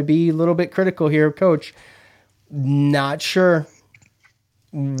I want to be a little bit critical here, Coach, not sure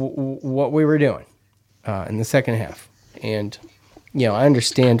what we were doing in the second half. And I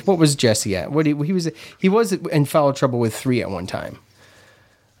understand what was Jesse at. He was in foul trouble with 3 at one time.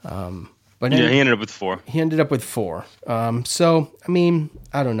 But he ended up with 4. He ended up with 4. So I mean,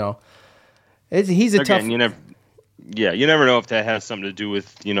 I don't know. He's a tough. You never know if that has something to do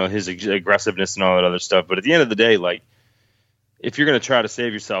with his aggressiveness and all that other stuff. But at the end of the day, like if you're going to try to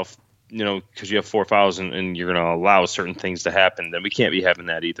save yourself, because you have 4 fouls and you're going to allow certain things to happen, then we can't be having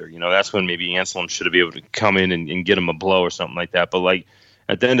that either. That's when maybe Anselm should have been able to come in and get him a blow or something like that. But like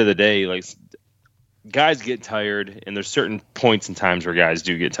at the end of the day, like guys get tired, and there's certain points and times where guys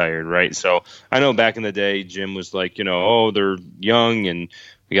do get tired, right? So I know back in the day, Jim was like, they're young and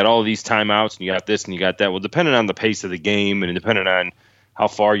we got all of these timeouts and you got this and you got that. Well, depending on the pace of the game and depending on how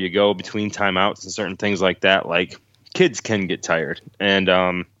far you go between timeouts and certain things like that, like kids can get tired. And,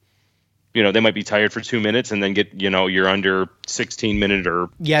 they might be tired for 2 minutes and then get, you're under 16 minute or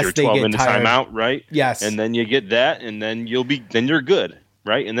your 12 minute timeout, right? Yes. And then you get that and then you're good,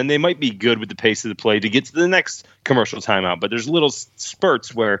 right? And then they might be good with the pace of the play to get to the next commercial timeout. But there's little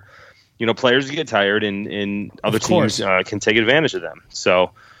spurts where, players get tired and other teams can take advantage of them. So,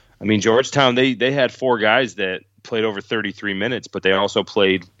 I mean, Georgetown, they had 4 guys that played over 33 minutes, but they also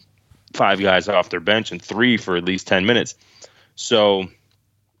played 5 guys off their bench and 3 for at least 10 minutes. So,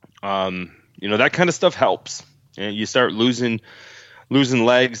 that kind of stuff helps. And you start losing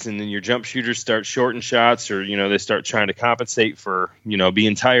legs, and then your jump shooters start shorting shots, or, they start trying to compensate for,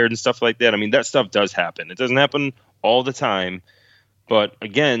 being tired and stuff like that. I mean, that stuff does happen. It doesn't happen all the time. But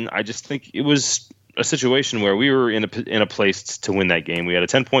again, I just think it was a situation where we were in a place to win that game. We had a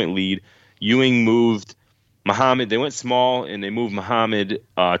 10-point lead. Ewing moved Muhammad. They went small and they moved Muhammad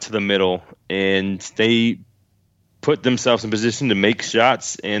to the middle, and they put themselves in position to make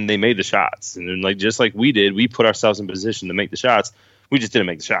shots, and they made the shots. And then, just like we did, we put ourselves in position to make the shots. We just didn't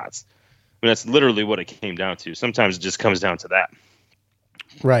make the shots. I mean, that's literally what it came down to. Sometimes it just comes down to that.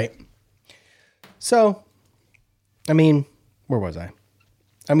 Right. So, I mean, where was I?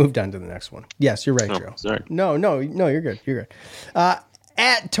 I moved on to the next one. Yes, you're right, Joe. Sorry. No, you're good. You're good.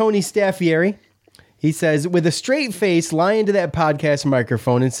 At Tony Staffieri, he says, with a straight face, lie into that podcast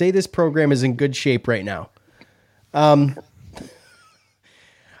microphone and say this program is in good shape right now. I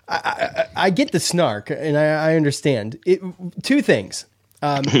get the snark, and I understand. 2 things.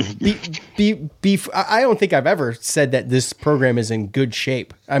 I don't think I've ever said that this program is in good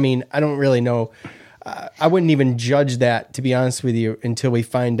shape. I mean, I don't really know. I wouldn't even judge that, to be honest with you, until we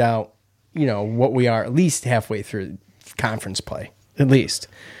find out, what we are at least halfway through conference play, at least.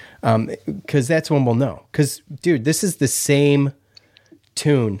 Because that's when we'll know. Because, dude, this is the same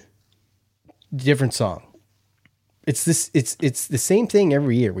tune, different song. It's the same thing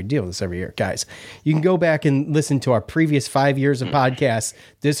every year. We deal with this every year, guys. You can go back and listen to our previous 5 years of podcasts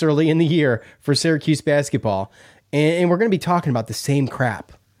this early in the year for Syracuse basketball, and we're going to be talking about the same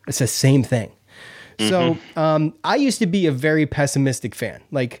crap. It's the same thing. So I used to be a very pessimistic fan,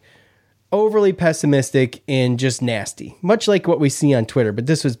 like overly pessimistic and just nasty, much like what we see on Twitter, but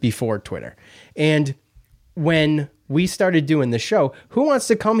this was before Twitter. And when we started doing the show, who wants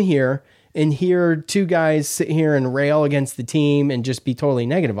to come here and hear 2 guys sit here and rail against the team and just be totally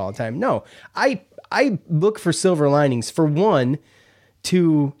negative all the time? No, I look for silver linings. For one,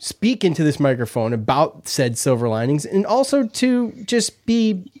 to speak into this microphone about said silver linings, and also to just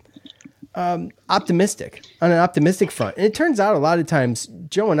be optimistic on an optimistic front. And it turns out a lot of times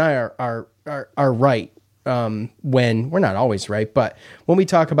Joe and I are right. When we're not always right, but when we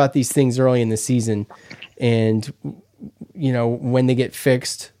talk about these things early in the season and, when they get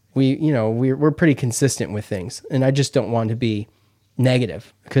fixed We're pretty consistent with things, and I just don't want to be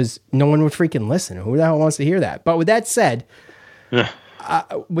negative because no one would freaking listen. Who the hell wants to hear that? But with that said,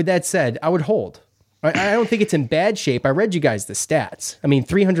 I would hold. I don't think it's in bad shape. I read you guys the stats. I mean,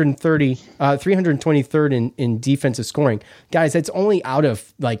 323rd in defensive scoring. Guys, that's only out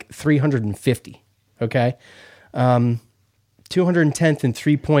of like 350, okay? 210th in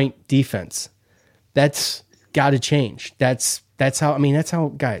three-point defense. That's got to change. That's how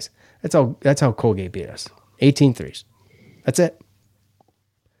Colgate beat us. 18 threes. That's it.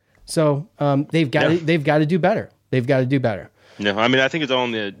 So they've got to do better. They've got to do better. No, I mean, I think it's all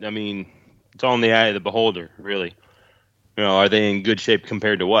in the eye of the beholder, really. Are they in good shape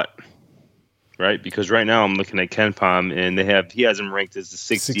compared to what? Right? Because right now I'm looking at KenPom, and he has them ranked as the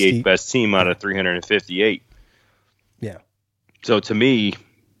 68th best team out of 358. Yeah. So to me,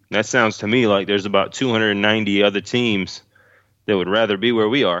 that sounds to me like there's about 290 other teams that would rather be where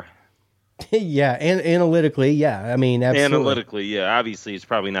we are. Yeah, and analytically, yeah. I mean, absolutely. Analytically, yeah. Obviously, it's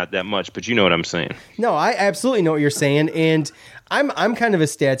probably not that much, but you know what I'm saying. No, I absolutely know what you're saying, and I'm kind of a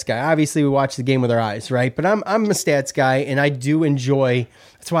stats guy. Obviously, we watch the game with our eyes, right? But I'm a stats guy, and I do enjoy.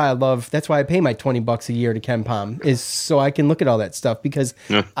 That's why I pay my $20 a year to KenPom, is so I can look at all that stuff because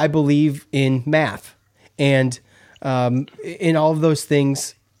I believe in math and in all of those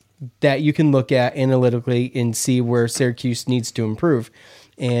things that you can look at analytically and see where Syracuse needs to improve.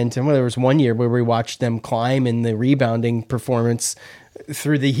 And there was one year where we watched them climb in the rebounding performance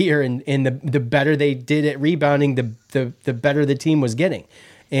through the year, and the better they did at rebounding, the better the team was getting.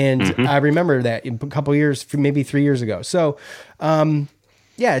 And I remember that a couple years, maybe 3 years ago. So,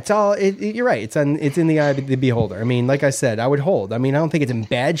 it's all. You're right. It's in the eye of the beholder. I mean, like I said, I would hold. I mean, I don't think it's in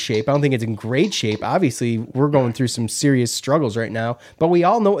bad shape. I don't think it's in great shape. Obviously, we're going through some serious struggles right now, but we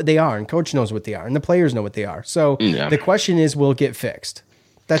all know what they are, and coach knows what they are, and the players know what they are. So the question is, will it get fixed?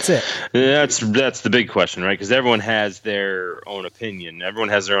 That's it. That's the big question, right? Because everyone has their own opinion. Everyone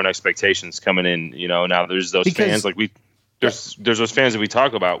has their own expectations coming in. Now there's those fans there's those fans that we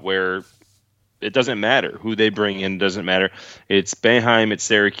talk about where it doesn't matter who they bring in. Doesn't matter. It's Boeheim. It's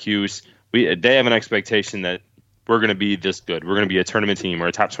Syracuse. They have an expectation that we're going to be this good. We're going to be a tournament team or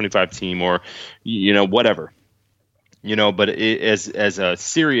a top 25 team or whatever. But as a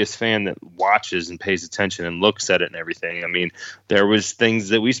serious fan that watches and pays attention and looks at it and everything, I mean, there was things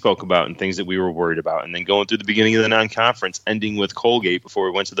that we spoke about and things that we were worried about. And then going through the beginning of the non-conference, ending with Colgate before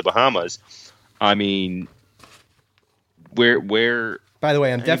we went to the Bahamas. I mean, where? By the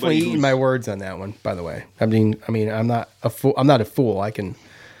way, I'm definitely eating my words on that one. By the way, I mean, I'm not a fool. I'm not a fool. I can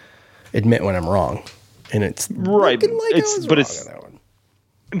admit when I'm wrong, and it's right. That one.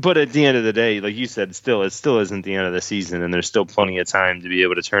 But at the end of the day, like you said, it still isn't the end of the season, and there's still plenty of time to be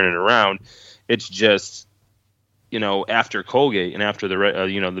able to turn it around. It's just, after Colgate and after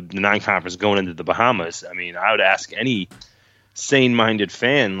the non-conference going into the Bahamas, I mean, I would ask any sane-minded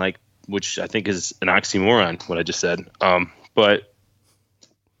fan, which I think is an oxymoron, what I just said. But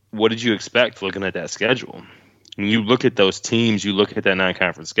what did you expect looking at that schedule? When you look at those teams, you look at that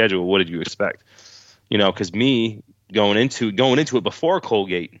non-conference schedule, what did you expect? Because me, going into it before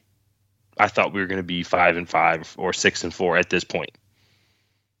Colgate, I thought we were going to be 5-5 or 6-4 at this point.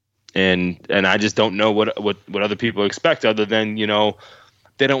 And I just don't know what other people expect other than,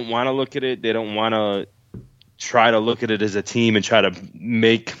 they don't want to look at it. They don't want to try to look at it as a team and try to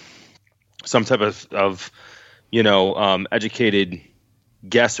make some type of educated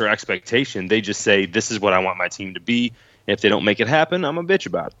guess or expectation. They just say, this is what I want my team to be. If they don't make it happen, I'm a bitch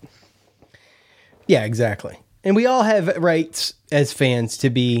about it. Yeah, exactly. And we all have rights as fans to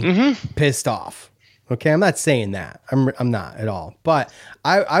be pissed off. Okay, I'm not saying that. I'm not at all. But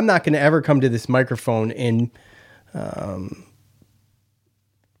I'm not going to ever come to this microphone and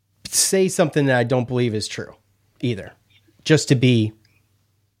say something that I don't believe is true either. Just to be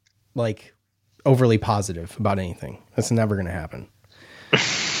overly positive about anything. That's never going to happen.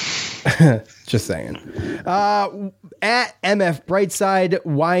 Just saying. At MF Brightside,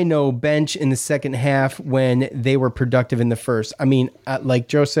 why no bench in the second half when they were productive in the first? I mean, like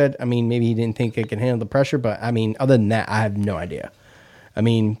Joe said, I mean, maybe he didn't think they could handle the pressure, but I mean, other than that, I have no idea. I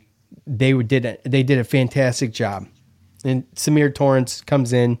mean, they did a fantastic job. And Samir Torrance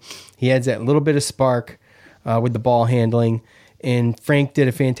comes in. He adds that little bit of spark with the ball handling. And Frank did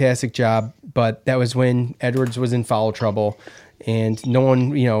a fantastic job, but that was when Edwards was in foul trouble. And no one,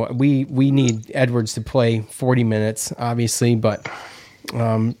 we need Edwards to play 40 minutes, obviously, but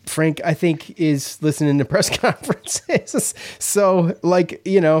Frank, I think, is listening to press conferences. So, like,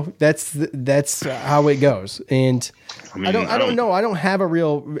 that's how it goes. And I don't know. I don't have a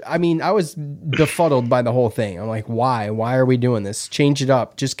real. I mean, I was befuddled by the whole thing. I'm like, why? Why are we doing this? Change it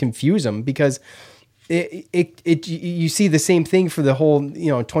up. Just confuse them, because you see the same thing for the whole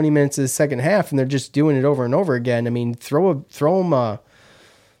 20 minutes of the second half, and they're just doing it over and over again. I mean, throw them a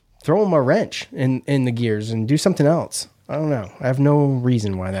wrench in the gears and do something else. I don't know. I have no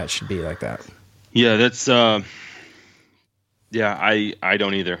reason why that should be like that. Yeah, that's I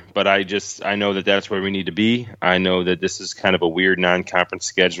don't either. But I know that that's where we need to be. I know that this is kind of a weird non-conference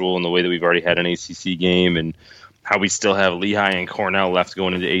schedule in the way that we've already had an ACC game, and how we still have Lehigh and Cornell left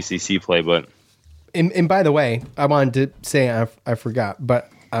going into ACC play. But and by the way, I wanted to say I forgot, but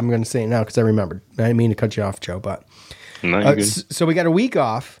I'm going to say it now because I remembered. I didn't mean to cut you off, Joe. But so we got a week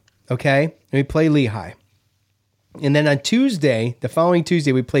off, okay? And we play Lehigh. And then on Tuesday, the following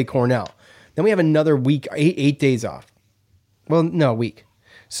Tuesday, we play Cornell. Then we have another week, 8 days off. Well, no, week.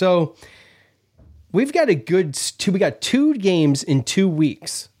 So we've got we got 2 games in 2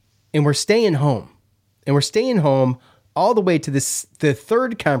 weeks, and we're staying home. And we're staying home all the way to the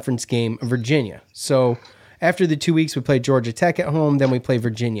third conference game of Virginia. So after the 2 weeks, we play Georgia Tech at home, then we play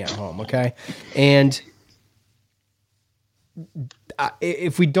Virginia at home, okay? And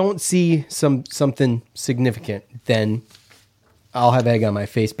if we don't see something significant, then I'll have egg on my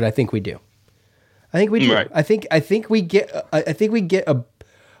face. But I think we do. Right. I think we get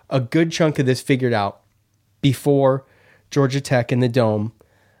a good chunk of this figured out before Georgia Tech in the Dome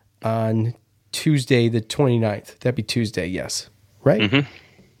on Tuesday the 29th. That'd be Tuesday, yes, right? Mm-hmm.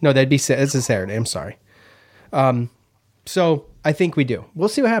 No, it's a Saturday. I'm sorry. So I think we do. We'll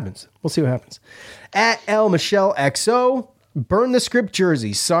see what happens. At L Michelle XO. Burn the script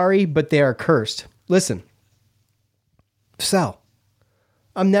jerseys. Sorry, but they are cursed. Listen, Sal,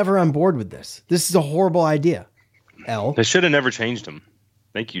 I'm never on board with this. This is a horrible idea. L. They should have never changed them.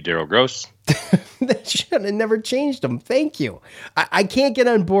 Thank you, Daryl Gross. They should have never changed them. Thank you. I can't get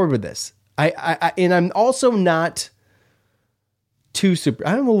on board with this. And I'm also not too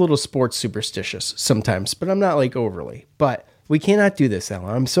I'm a little sports superstitious sometimes, but I'm not like overly. But we cannot do this,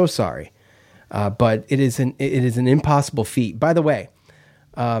 Ella. I'm so sorry. But it is an impossible feat. By the way,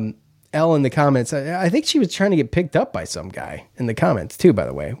 Elle in the comments, I think she was trying to get picked up by some guy in the comments too, by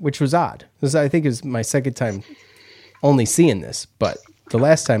the way, which was odd. I think it was my second time only seeing this, but the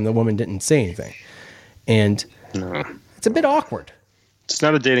last time the woman didn't say anything. And it's a bit awkward. It's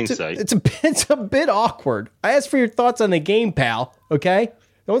not a dating site. It's a bit awkward. I asked for your thoughts on the game, pal. Okay?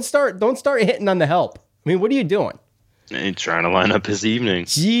 Don't start hitting on the help. I mean, what are you doing? He's trying to line up his evening.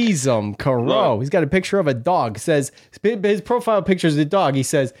 Jeez, Caro. He's got a picture of a dog. Says his profile picture is a dog. He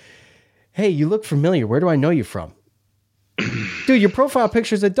says, "Hey, you look familiar. Where do I know you from?" Dude, your profile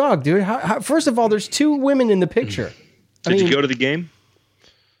picture is a dog, dude. First of all, there's 2 women in the picture. Did you go to the game?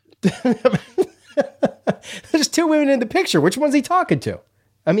 There's 2 women in the picture. Which one's he talking to?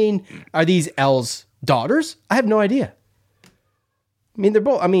 I mean, are these L's daughters? I have no idea. I mean, they're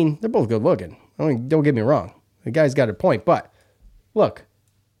both good looking. I mean, don't get me wrong. The guy's got a point, but look,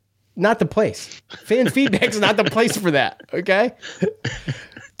 not the place. Fan feedback's not the place for that. Okay.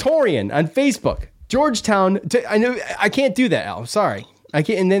 Torian on Facebook, Georgetown. I know I can't do that, Al. Sorry, I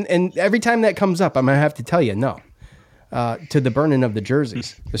can't. And every time that comes up, I'm gonna have to tell you no. To the burning of the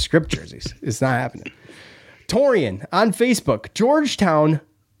jerseys, the script jerseys, it's not happening. Torian on Facebook, Georgetown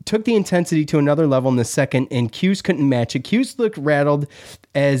took the intensity to another level in the second, and Cuse couldn't match it. Cuse looked rattled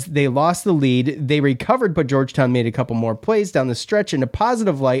as they lost the lead. They recovered, but Georgetown made a couple more plays down the stretch. In a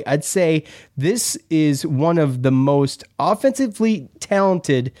positive light, I'd say this is one of the most offensively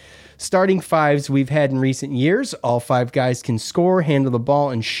talented starting 5s we've had in recent years. All 5 guys can score, handle the ball,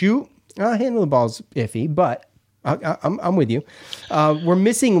 and shoot. Handle the ball's iffy, but I'm with you. We're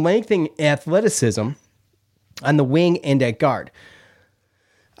missing length and athleticism on the wing and at guard.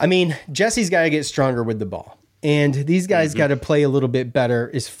 I mean, Jesse's got to get stronger with the ball. And these guys got to play a little bit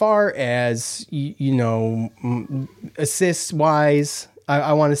better as far as, assists-wise.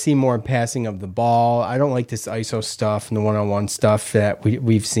 I want to see more passing of the ball. I don't like this ISO stuff and the one-on-one stuff that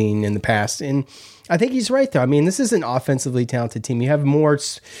we've seen in the past. And I think he's right, though. I mean, this is an offensively talented team. You have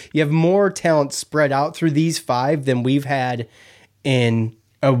more talent spread out through these 5 than we've had in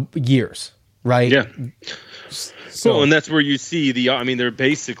years, right? Yeah. So, and that's where you see they're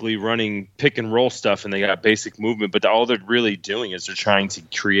basically running pick and roll stuff, and they got basic movement, but all they're really doing is they're trying to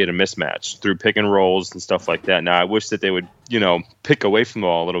create a mismatch through pick and rolls and stuff like that. Now, I wish that they would, pick away from the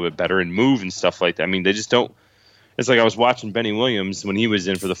ball a little bit better and move and stuff like that. I mean, they just don't. It's like I was watching Benny Williams when he was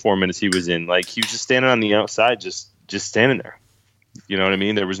in for the 4 minutes he was in. Like, he was just standing on the outside, just standing there. You know what I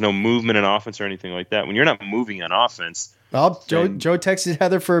mean? There was no movement in offense or anything like that. When you're not moving on offense. Well, Joe texted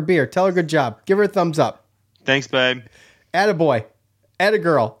Heather for a beer. Tell her good job. Give her a thumbs up. Thanks, babe. Attaboy.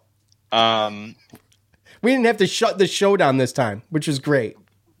 Attagirl. We didn't have to shut the show down this time, which was great.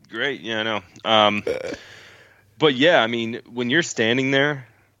 Great. Yeah, I know. But yeah, I mean, when you're standing there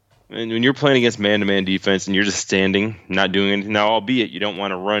and when you're playing against man-to-man defense and you're just standing, not doing anything. Now, albeit you don't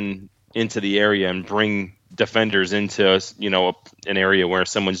want to run into the area and bring defenders into, an area where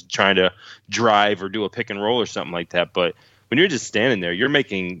someone's trying to drive or do a pick and roll or something like that. But when you're just standing there, you're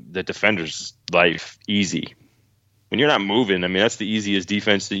making the defender's life easy. When you're not moving, I mean, that's the easiest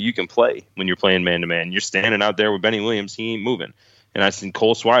defense that you can play when you're playing man-to-man. You're standing out there with Benny Williams. He ain't moving. And I've seen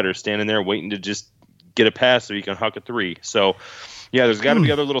Cole Swider standing there waiting to just get a pass so he can huck a three. So, yeah, there's got to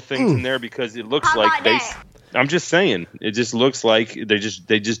be other little things in there because it looks like I'm just saying, it just looks like they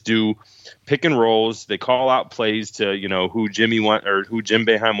just do pick and rolls. They call out plays to, who Jim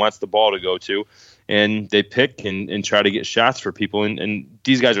Boeheim wants the ball to go to. And they pick and try to get shots for people. And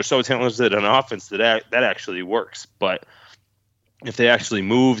these guys are so talented on offense that actually works. But if they actually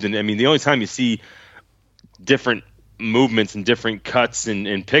moved, and I mean, the only time you see different movements and different cuts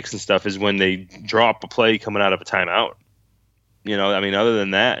and picks and stuff is when they drop a play coming out of a timeout. I mean, other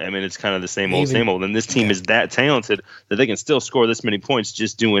than that, I mean, it's kind of the same old. And this team is that talented that they can still score this many points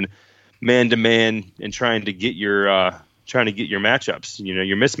just doing man-to-man and trying to get your matchups,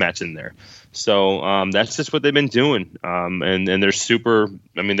 your mismatch in there. So that's just what they've been doing. And they're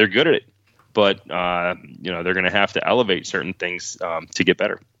they're good at it. But, they're going to have to elevate certain things to get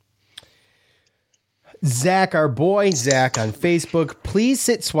better. Zach, our boy Zach on Facebook, please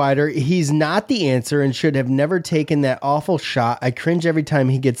sit Swider. He's not the answer and should have never taken that awful shot. I cringe every time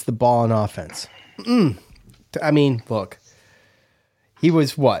he gets the ball on offense. I mean, look, he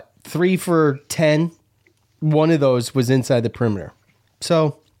was 3 for 10. One of those was inside the perimeter.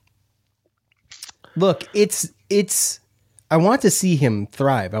 So, look, I want to see him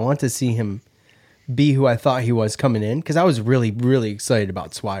thrive. I want to see him be who I thought he was coming in because I was really, really excited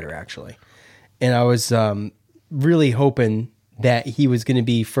about Swider, actually. And I was really hoping that he was going to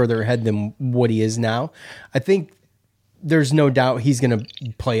be further ahead than what he is now. I think there's no doubt he's going to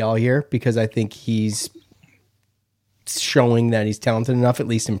play all year because I think he's showing that he's talented enough, at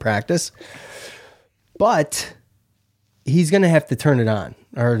least in practice. But he's going to have to turn it on,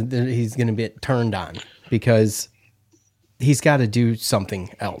 or he's going to be turned on because he's got to do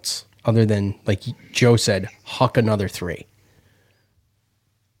something else other than, like Joe said, huck another three.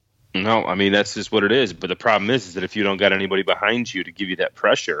 No, I mean, that's just what it is. But the problem is that if you don't got anybody behind you to give you that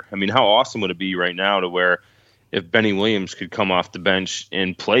pressure, I mean, how awesome would it be right now to where if Benny Williams could come off the bench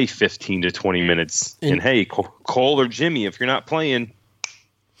and play 15 to 20 minutes and hey, Cole or Jimmy, if you're not playing,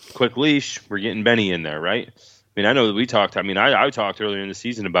 quick leash, we're getting Benny in there, right? I mean, I know that we talked, I talked earlier in the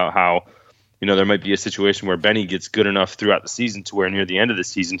season about how, there might be a situation where Benny gets good enough throughout the season to where near the end of the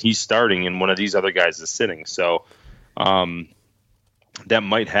season, he's starting and one of these other guys is sitting. So, that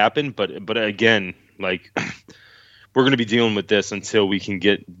might happen, but again, like we're going to be dealing with this until we can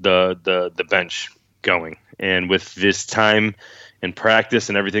get the bench going. And with this time and practice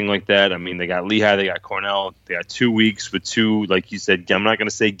and everything like that, I mean, they got Lehigh, they got Cornell, they got 2 weeks with two, like you said, I'm not going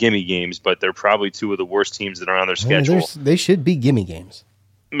to say gimme games, but they're probably two of the worst teams that are on their schedule. They should be gimme games.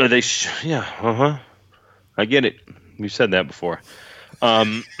 But I get it. We've said that before.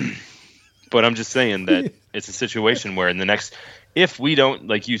 But I'm just saying that it's a situation where in the next, if we don't,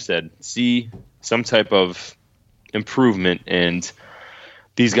 like you said, see some type of improvement and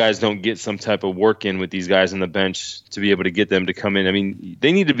these guys don't get some type of work in with these guys on the bench to be able to get them to come in. I mean,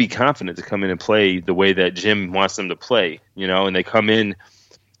 they need to be confident to come in and play the way that Jim wants them to play, and they come in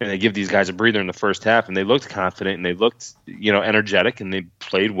and they give these guys a breather in the first half and they looked confident and they looked, energetic and they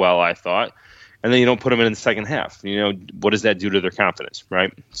played well, I thought. And then you don't put them in the second half. What does that do to their confidence,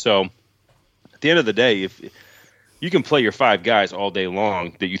 right? So at the end of the day, if you can play your 5 guys all day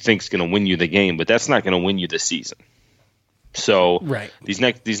long that you think is going to win you the game, but that's not going to win you the season. So right. these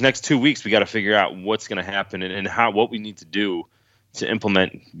next 2 weeks, we got to figure out what's going to happen and what we need to do to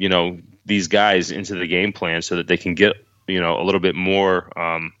implement, these guys into the game plan so that they can get, a little bit more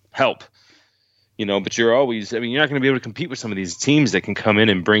help. But you're always, you're not going to be able to compete with some of these teams that can come in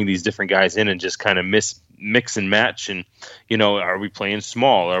and bring these different guys in and just kind of mix and match. And, are we playing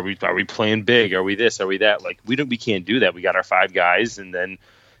small? Are we playing big? Are we this? Are we that? Like we can't do that. We got our 5 guys and then,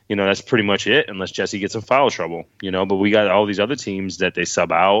 that's pretty much it unless Jesse gets in foul trouble, but we got all these other teams that they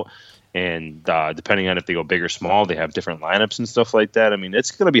sub out and depending on if they go big or small, they have different lineups and stuff like that. I mean,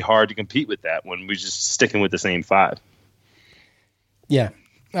 it's going to be hard to compete with that when we're just sticking with the same 5. Yeah.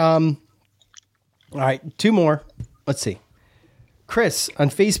 All right, 2 more. Let's see. Chris, on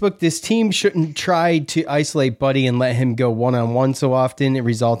Facebook, this team shouldn't try to isolate Buddy and let him go one-on-one so often. It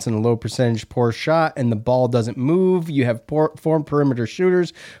results in a low percentage poor shot, and the ball doesn't move. You have four perimeter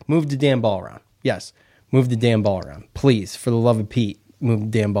shooters. Move the damn ball around. Yes, move the damn ball around. Please, for the love of Pete, move the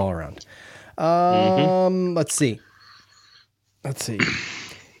damn ball around. Let's see.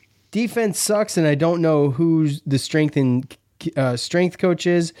 Defense sucks, and I don't know who's the strength coach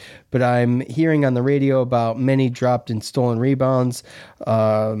is, but I'm hearing on the radio about many dropped and stolen rebounds. We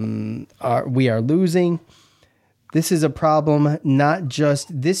are losing. This is a problem not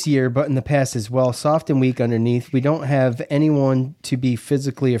just this year, but in the past as well. Soft and weak underneath. We don't have anyone to be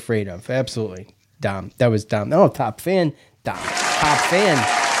physically afraid of. Absolutely. Dom. That was Dom. Oh, top fan. Dom. Top fan.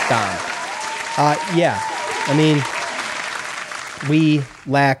 Dom. Yeah. I mean, we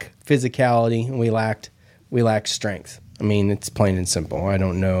lack physicality and we lack strength. I mean, it's plain and simple. I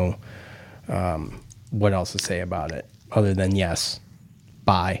don't know what else to say about it other than yes,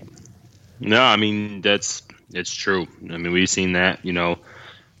 bye. No, I mean, it's true. I mean, we've seen that,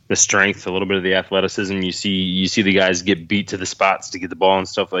 the strength, a little bit of the athleticism. You see the guys get beat to the spots to get the ball and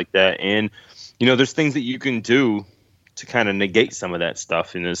stuff like that. And, there's things that you can do to kind of negate some of that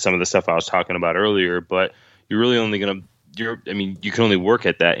stuff. And some of the stuff I was talking about earlier, but you're really only you can only work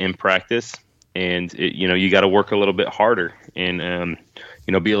at that in practice. And you got to work a little bit harder and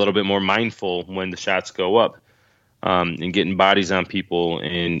be a little bit more mindful when the shots go up, and getting bodies on people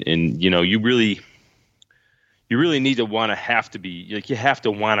and you really need to you have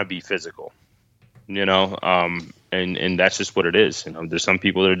to want to be physical, and that's just what it is. There's some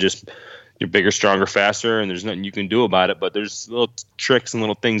people that are just you're bigger, stronger, faster, and there's nothing you can do about it. But there's little tricks and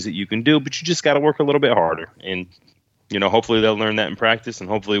little things that you can do, but you just got to work a little bit harder. And hopefully they'll learn that in practice, and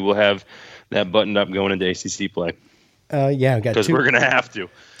hopefully we'll have that buttoned up going into ACC play. Yeah, because we're going to have to.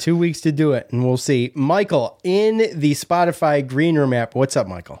 2 weeks to do it, and we'll see. Michael, in the Spotify Green Room app. What's up,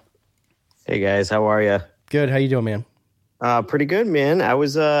 Michael? Hey, guys. How are you? Good. How you doing, man? Pretty good, man. I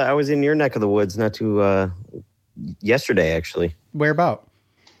was in your neck of the woods yesterday, actually. Where about?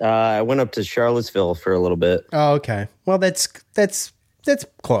 I went up to Charlottesville for a little bit. Oh, okay. Well, that's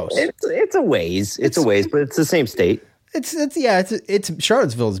close. It's a ways. It's a ways, but it's the same state. It's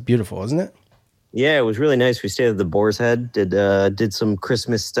Charlottesville is beautiful, isn't it? Yeah, it was really nice. We stayed at the Boar's Head, did some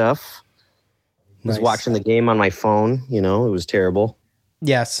Christmas stuff. Nice. Was watching the game on my phone. It was terrible.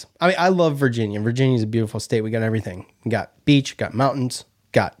 Yes. I mean, I love Virginia. Virginia's a beautiful state. We got everything. We got beach, got mountains,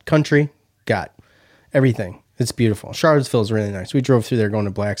 got country, got everything. It's beautiful. Charlottesville is really nice. We drove through there going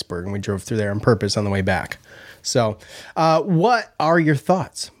to Blacksburg, and we drove through there on purpose on the way back. So, what are your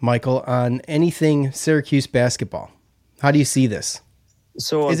thoughts, Michael, on anything Syracuse basketball? How do you see this?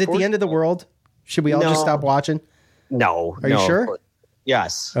 So, is it the end of the world? Should we all just stop watching? No. Are you sure?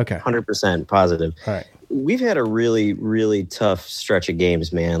 Yes. Okay. 100% positive. All right. We've had a really, really tough stretch of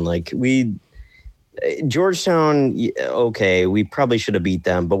games, man. Like Georgetown, okay, we probably should have beat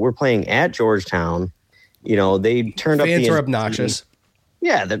them, but we're playing at Georgetown. They turned up the... Fans are obnoxious.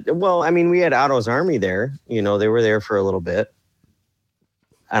 Yeah. We had Otto's Army there. They were there for a little bit.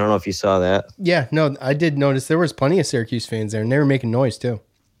 I don't know if you saw that. Yeah, no, I did notice there was plenty of Syracuse fans there, and they were making noise too.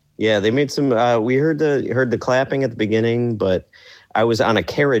 Yeah, they made some. We heard the clapping at the beginning, but I was on a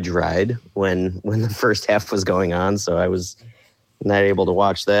carriage ride when the first half was going on, so I was not able to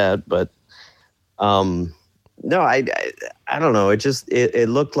watch that. But no, I don't know. It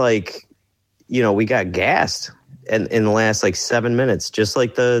looked like we got gassed in the last 7 minutes, just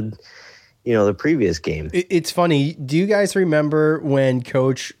like the previous game. It's funny. Do you guys remember when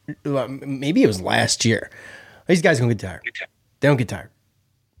Coach, maybe it was last year, these guys don't get tired. They don't get tired.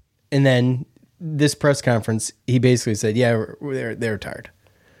 And then this press conference, he basically said, yeah, they're tired.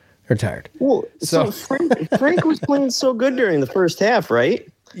 They're tired. Well, so Frank was playing so good during the first half, right?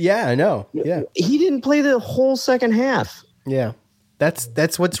 Yeah, I know. Yeah. He didn't play the whole second half. Yeah.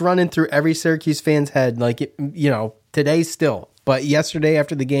 That's what's running through every Syracuse fan's head. Today still. But yesterday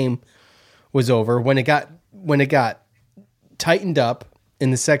after the game was over, when it got tightened up in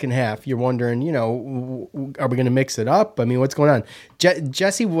the second half, you're wondering, are we going to mix it up? I mean, what's going on?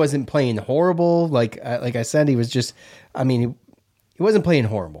 Jesse wasn't playing horrible. Like I said, he was just, he wasn't playing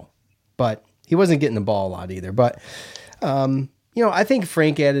horrible, but he wasn't getting the ball a lot either. But, I think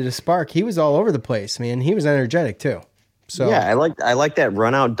Frank added a spark. He was all over the place, man. He was energetic too. So yeah, I like that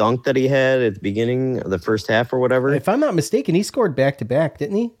run out dunk that he had at the beginning of the first half or whatever. If I'm not mistaken, he scored back to back,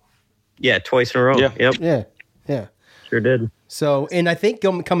 didn't he? Yeah, twice in a row. Yeah. Yep. Yeah. Sure did. So, and I think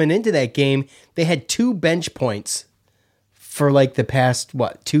coming into that game, they had 2 bench points for the past,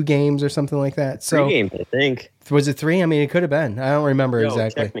 2 games or something like that. So 3 games, I think. Was it 3? I mean, it could have been. I don't remember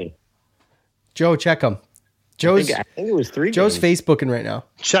exactly. Check me. Joe, check them. Joe's, I think it was 3 Joe's games. Facebooking right now.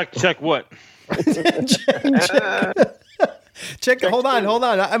 Check what? Check. Hold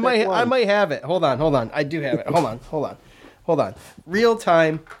on. I might have it. Hold on. I do have it. Hold on. Real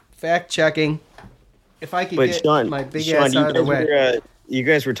time fact checking. If I could get Sean, my big ass out of the way. You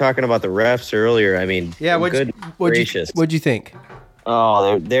guys were talking about the refs earlier. I mean, yeah. Gracious. What'd you think?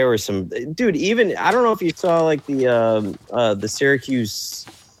 Oh, there were some, dude. Even I don't know if you saw like the Syracuse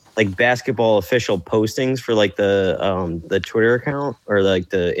like basketball official postings for like the Twitter account or like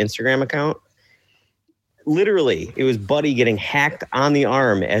the Instagram account. Literally, it was Buddy getting hacked on the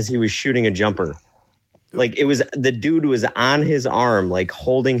arm as he was shooting a jumper. Like it was the dude was on his arm, like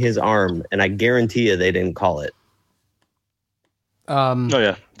holding his arm, and I guarantee you they didn't call it. Oh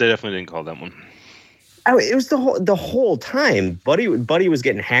yeah, they definitely didn't call that one. It was the whole time. Buddy was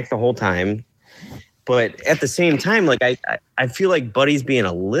getting hacked the whole time, but at the same time, like I feel like Buddy's being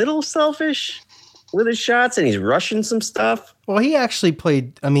a little selfish with his shots, and he's rushing some stuff. Well, he actually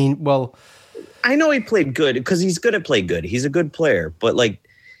played. I mean, I know he played good because he's good at play good. He's a good player, but like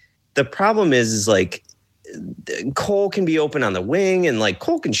the problem is like Cole can be open on the wing and like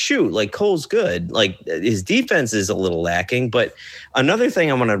Cole can shoot. Like Cole's good. Like his defense is a little lacking. But another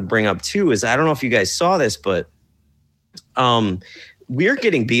thing I want to bring up too is I don't know if you guys saw this, but we're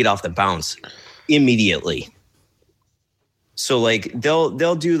getting beat off the bounce immediately. So like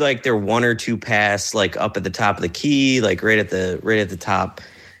they'll do like their 1 or 2 pass like up at the top of the key, like right at the top,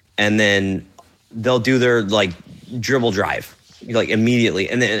 and then they'll do their like dribble drive. Like immediately,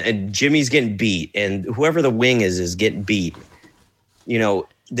 and then Jimmy's getting beat, and whoever the wing is getting beat. You know,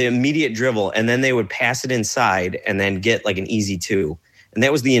 the immediate dribble, and then they would pass it inside, and then get like an easy 2, and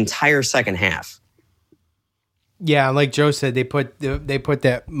that was the entire second half. Yeah, like Joe said, they put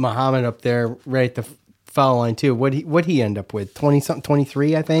that Muhammad up there right at the foul line too. What he end up with 20-something,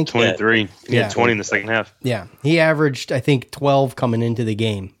 23, I think. 23, yeah, 20 in the second half. Yeah, he averaged I think 12 coming into the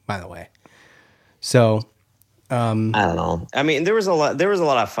game. By the way, so. I don't know. I mean, there was a lot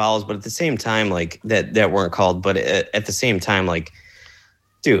of fouls, but at the same time, like that weren't called. But at the same time, like,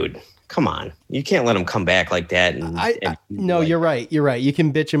 dude, come on, you can't let them come back like that. No, like, you're right. You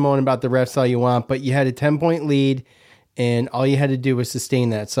can bitch and moan about the refs all you want, but you had a 10-point lead, and all you had to do was sustain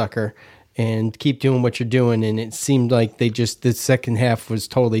that sucker and keep doing what you're doing. And it seemed like the second half was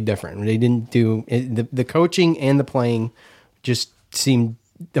totally different. They didn't do the coaching and the playing just seemed.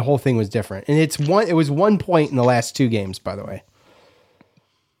 The whole thing was different, and it was 1 point in the last 2 games, by the way.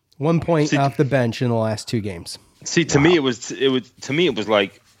 1 point off the bench in the last 2 games. See, to me, it was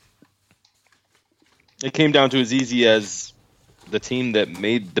like it came down to as easy as the team that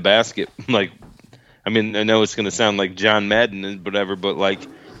made the basket. Like, I mean, I know it's going to sound like John Madden and whatever, but like,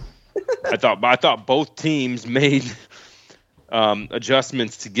 I thought both teams made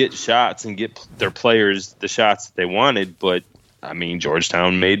adjustments to get shots and get their players the shots that they wanted, but. I mean,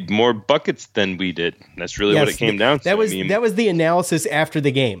 Georgetown made more buckets than we did. That's really what it came down to. That was the analysis after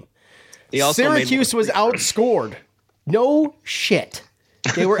the game. Syracuse was outscored. No shit.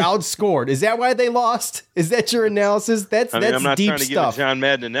 They were outscored. Is that why they lost? Is that your analysis? That's I'm not deep trying to stuff. give a John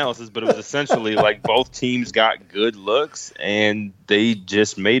Madden analysis, but it was essentially like both teams got good looks and they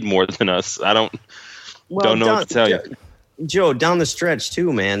just made more than us. I don't know what to tell you. Joe, down the stretch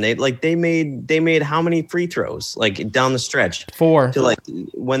too, man. They made how many free throws like down the stretch? 4. To like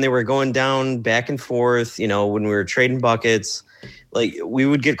when they were going down back and forth, you know, when we were trading buckets, like we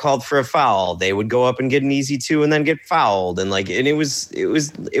would get called for a foul. They would go up and get an easy 2 and then get fouled, and it was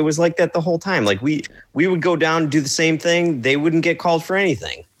like that the whole time. Like we would go down and do the same thing. They wouldn't get called for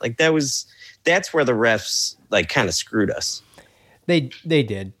anything. Like that's where the refs like kind of screwed us. They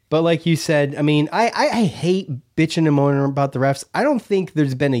did. But like you said, I mean, I hate bitching and moaning about the refs. I don't think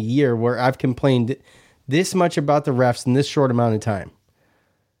there's been a year where I've complained this much about the refs in this short amount of time.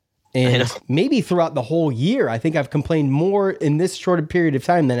 And maybe throughout the whole year, I think I've complained more in this short a period of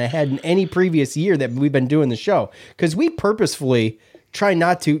time than I had in any previous year that we've been doing the show. Because we purposefully try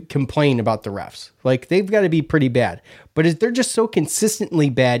not to complain about the refs. Like, they've got to be pretty bad. But they're just so consistently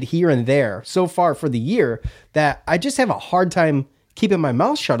bad here and there so far for the year that I just have a hard time keeping my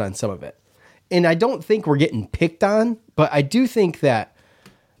mouth shut on some of it. And I don't think we're getting picked on, but I do think that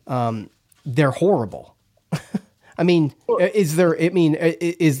they're horrible. I mean, is there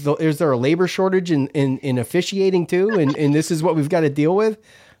a labor shortage in officiating too? And this is what we've got to deal with?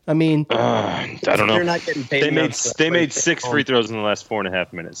 I mean, I don't know. They're not getting paid. They made 6 free throws in the last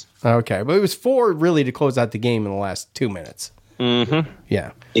 4.5 minutes. Okay, but it was 4 really to close out the game in the last 2 minutes. Mm-hmm.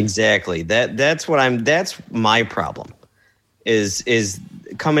 Yeah, exactly. That's my problem. Is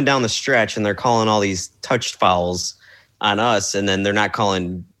coming down the stretch and they're calling all these touched fouls on us, and then they're not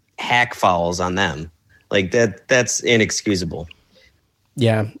calling hack fouls on them. Like that's inexcusable.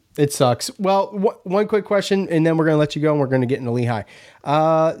 Yeah, it sucks. Well, one quick question, and then we're going to let you go, and we're going to get into Lehigh.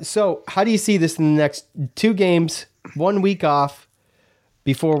 So how do you see this in the next 2 games, 1 week off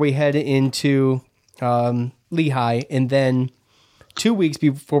before we head into Lehigh, and then 2 weeks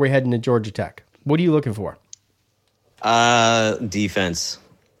before we head into Georgia Tech? What are you looking for? Defense.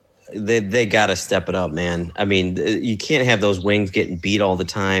 They got to step it up, man. I mean, you can't have those wings getting beat all the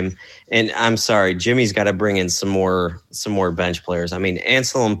time. And I'm sorry, Jimmy's got to bring in some more bench players. I mean,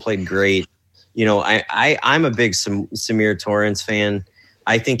 Anselm played great. You know, I'm a big Samir Torrance fan.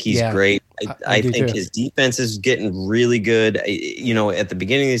 I think he's great. I think his defense is getting really good. You know, at the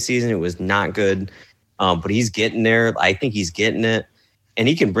beginning of the season, it was not good, but he's getting there. I think he's getting it. And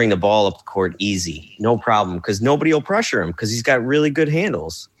he can bring the ball up the court easy, no problem, because nobody will pressure him because he's got really good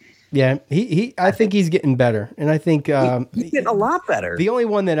handles. Yeah, I think he's getting better, and I think he's getting a lot better. The only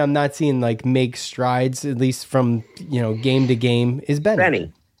one that I'm not seeing like make strides, at least from game to game, is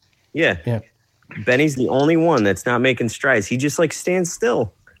Benny. Yeah. Benny's the only one that's not making strides. He just like stands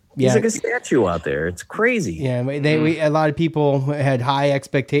still. He's like a statue out there. It's crazy. Yeah, a lot of people had high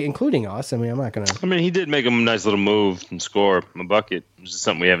expectations, including us. I mean, I'm not gonna. I mean, he did make a nice little move and score a bucket. It's just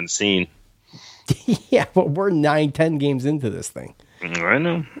something we haven't seen. Yeah, but we're 9-10 games into this thing. I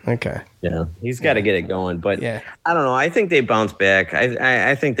know. Okay. Yeah, he's got to get it going. But I don't know. I think they bounce back.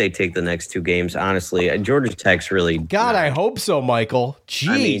 I think they take the next 2 games, honestly. Georgia Tech's really... God, I hope so, Michael.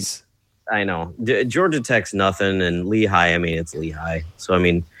 Jeez. I know. Georgia Tech's nothing, and Lehigh, I mean, it's Lehigh. So, I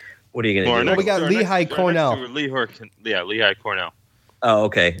mean, what are you going to do? We got Lehigh, Cornell. Lehigh, Cornell. Oh,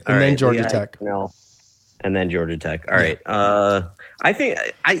 okay. And then Georgia Tech. Cornell, and then Georgia Tech. All right. I think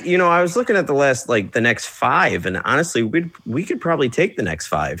I was looking at the next 5, and honestly, we could probably take the next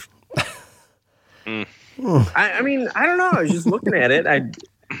 5. I mean, I don't know. I was just looking at it.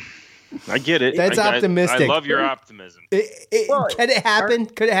 I get it. That's optimistic. I love your optimism. Can it happen?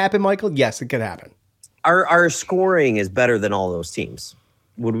 Could it happen, Michael? Yes, it could happen. Our scoring is better than all those teams.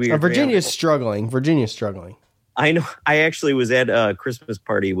 Would we? Virginia's struggling. I know. I actually was at a Christmas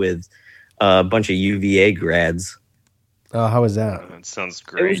party with a bunch of UVA grads. Oh, how was that? That sounds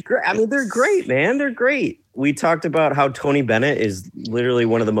great. It was great. I mean, they're great, man. They're great. We talked about how Tony Bennett is literally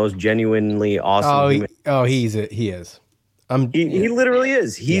one of the most genuinely awesome. He is. He literally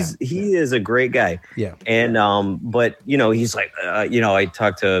is. He is a great guy. Yeah. And but he's like I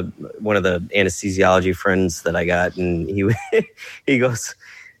talked to one of the anesthesiology friends that I got, and he goes,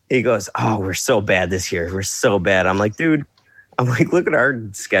 "Oh, we're so bad this year. We're so bad." I'm like, dude. Look at our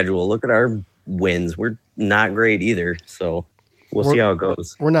schedule. Look at our wins. We're not great either. So we'll see how it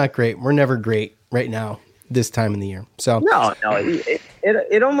goes. We're not great. We're never great right now this time in the year. So no.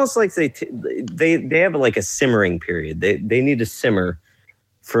 It almost like they have like a simmering period. They need to simmer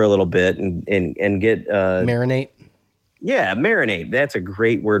for a little bit and get marinate. Yeah, marinate. That's a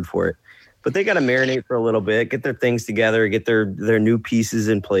great word for it. But they got to marinate for a little bit, get their things together, get their new pieces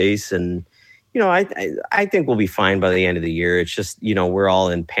in place, and I think we'll be fine by the end of the year. It's just we're all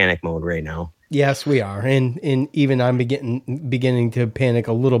in panic mode right now. Yes, we are, and even I'm beginning to panic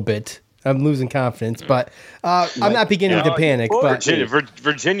a little bit. I'm losing confidence, but I'm not beginning to panic. But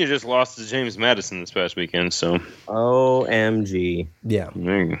Virginia just lost to James Madison this past weekend, so OMG. Yeah.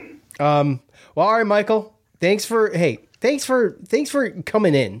 Well, all right, Michael. Thanks for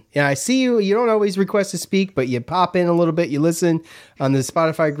coming in. Yeah, I see you. You don't always request to speak, but you pop in a little bit. You listen on the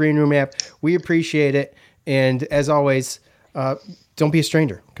Spotify Green Room app. We appreciate it, and as always, don't be a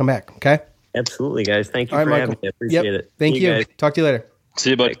stranger. Come back, okay? Absolutely, guys. Thank you for having me. I appreciate it. Thank you. Guys. Talk to you later.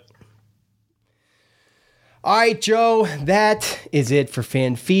 See you, buddy. All right, Joe, that is it for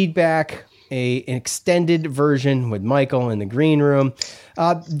fan feedback, an extended version with Michael in the green room.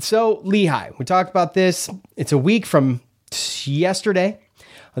 So Lehigh, we talked about this. It's a week from yesterday.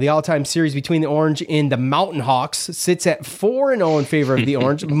 The all-time series between the Orange and the Mountain Hawks sits at 4-0 in favor of the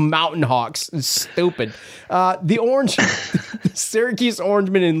Orange. Mountain Hawks, stupid. The Orange, Syracuse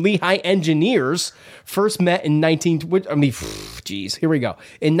Orangemen and Lehigh Engineers first met in here we go.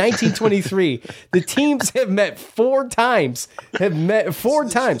 In 1923, the teams have met 4 times.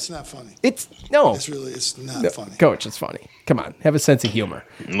 It's not funny. It's not funny. Coach, it's funny. Come on, have a sense of humor.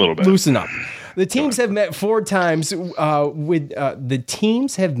 A little bit. Loosen up. The teams have met 4 times with the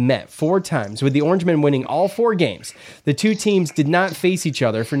Orangemen winning all 4 games. The 2 teams did not face each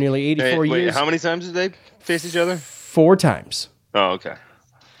other for nearly 84 years. How many times did they face each other? 4 times. Oh, okay.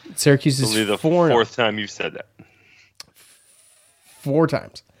 Syracuse is only the 4-0. 4th time you've said that. 4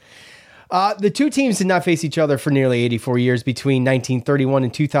 times. The 2 teams did not face each other for nearly 84 years between 1931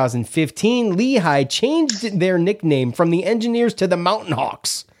 and 2015. Lehigh changed their nickname from the Engineers to the Mountain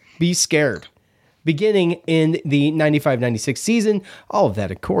Hawks. Be scared. beginning in the 95-96 season. All of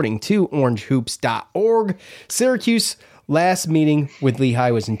that according to orangehoops.org. Syracuse last meeting with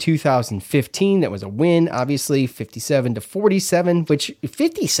Lehigh was in 2015. That was a win, obviously, 57-47, which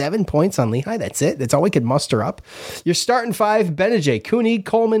 57 points on Lehigh. That's it. That's all we could muster up. Your starting five: Benajay, Cooney,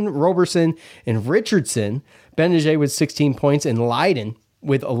 Coleman, Roberson, and Richardson. Benajay with 16 points and Leiden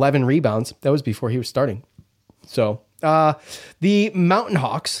with 11 rebounds. That was before he was starting. So the Mountain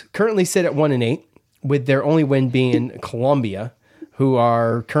Hawks currently sit at 1-8, with their only win being Columbia, who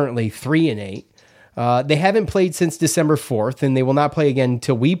are currently 3-8. They haven't played since December 4th, and they will not play again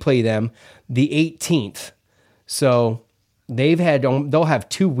until we play them the 18th. So they'll have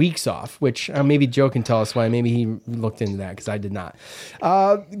 2 weeks off, which maybe Joe can tell us why. Maybe he looked into that because I did not.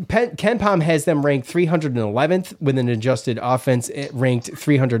 KenPom has them ranked 311th with an adjusted offense ranked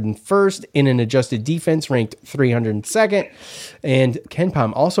 301st, in an adjusted defense ranked 302nd. And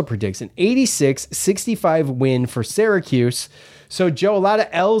KenPom also predicts an 86-65 win for Syracuse. So, Joe, a lot of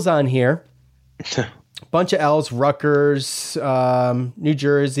L's on here. Bunch of L's: Rutgers, New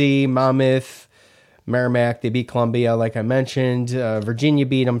Jersey, Monmouth, Merrimack. They beat Columbia, like I mentioned. Virginia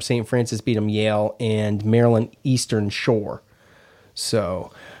beat them. St. Francis beat them. Yale and Maryland Eastern Shore.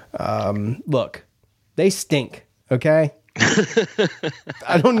 So, look, they stink, okay?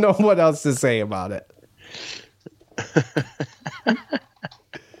 I don't know what else to say about it.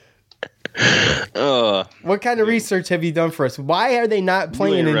 What kind of research have you done for us? Why are they not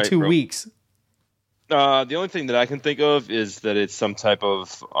playing in 2 weeks? The only thing that I can think of is that it's some type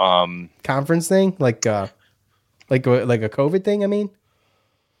of conference thing, like a COVID thing. I mean,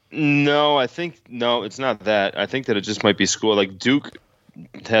 no, it's not that. I think that it just might be school. Like Duke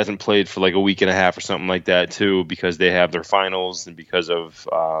hasn't played for like a week and a half or something like that too, because they have their finals and because of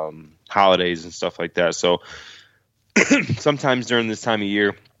holidays and stuff like that. So sometimes during this time of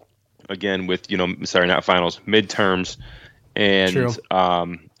year, again with not finals, midterms. And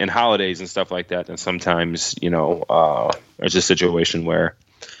holidays and stuff like that, and sometimes there's a situation where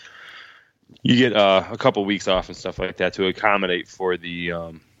you get a couple weeks off and stuff like that to accommodate for the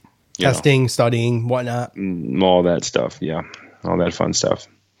testing, studying, whatnot, all that stuff. Yeah, all that fun stuff.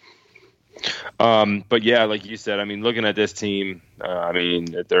 But yeah, like you said, I mean, looking at this team,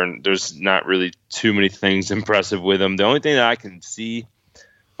 there's not really too many things impressive with them. The only thing that I can see,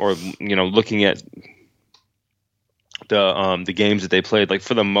 or looking at the games that they played, like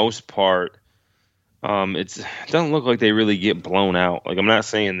for the most part, it doesn't look like they really get blown out. Like I'm not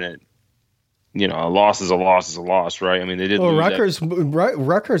saying that a loss is a loss, right? I mean, they did. Well,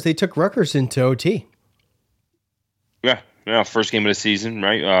 Rutgers, they took Rutgers into OT. Yeah, first game of the season,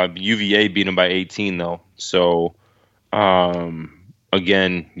 right? UVA beat them by 18 though, so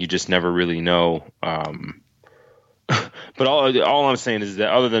again, you just never really know. But all I'm saying is that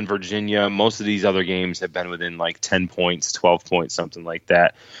other than Virginia, most of these other games have been within like 10 points, 12 points, something like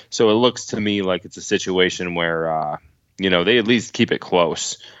that. So it looks to me like it's a situation where, they at least keep it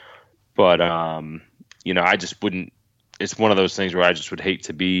close. But, I just wouldn't – it's one of those things where I just would hate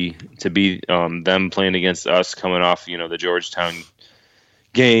to be them playing against us coming off, the Georgetown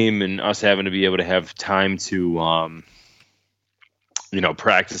game and us having to be able to have time to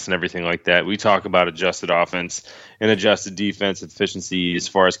practice and everything like that. We talk about adjusted offense and adjusted defense efficiency as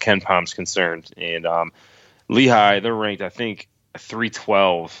far as KenPom's concerned. And Lehigh, they're ranked, I think,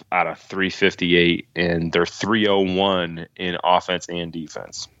 312 out of 358, and they're 301 in offense and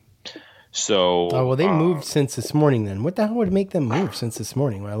defense. So, they moved since this morning then. What the hell would make them move since this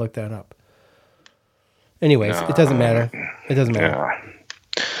morning when I looked that up? Anyways, it doesn't matter. It doesn't matter.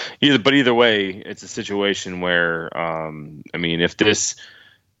 Yeah. Either way, it's a situation where,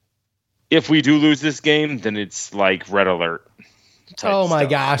 if we do lose this game, then it's like red alert. Oh my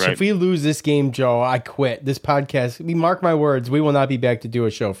gosh. Right? If we lose this game, Joe, I quit this podcast. Mark my words. We will not be back to do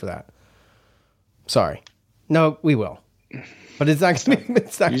a show for that. Sorry. No, we will. But it's not going to be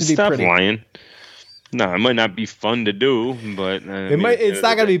pretty. Stop lying. No, it might not be fun to do, but it's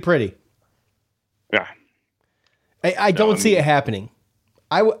not going to be pretty. Yeah. I don't see it happening.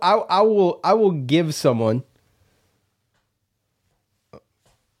 I will give someone.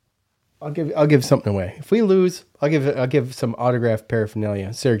 I'll give something away. If we lose, I'll give some autographed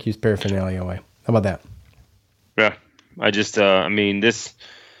paraphernalia, Syracuse paraphernalia away. How about that? Yeah, I just this.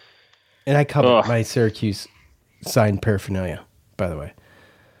 And I cover my Syracuse signed paraphernalia, by the way.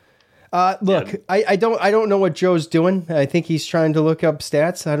 Look, yeah. I don't know what Joe's doing. I think he's trying to look up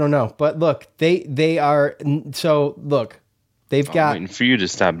stats. I don't know, but look, they are. So look, they've got. I'm waiting for you to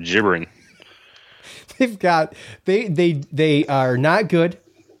stop gibbering. They've got they are not good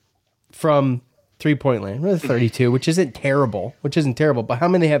from 3-point land. 32, which isn't terrible. But how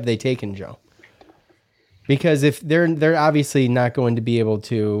many have they taken, Joe? Because if they're obviously not going to be able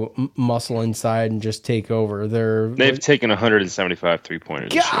to muscle inside and just take over. They've taken 175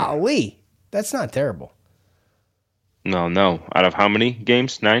 3-pointers. Golly, that's not terrible. No. Out of how many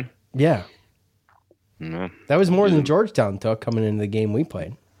games? 9? Yeah. No. That was more than Georgetown took coming into the game we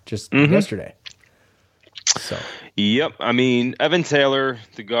played just yesterday. So. Yep. I mean, Evan Taylor,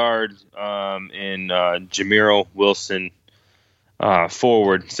 the guard, and Jamiro Wilson,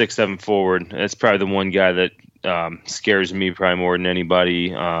 forward, 6'7" forward. That's probably the one guy that scares me probably more than anybody.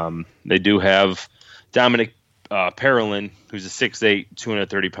 They do have Dominic Parolin, who's a 6'8",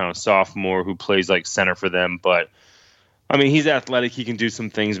 230-pound sophomore who plays like center for them. But, I mean, he's athletic. He can do some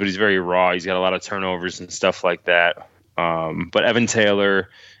things, but he's very raw. He's got a lot of turnovers and stuff like that. But Evan Taylor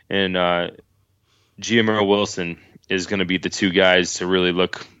and Jamiro Wilson is going to be the two guys to really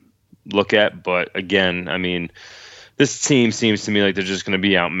look at. But, again, I mean, this team seems to me like they're just going to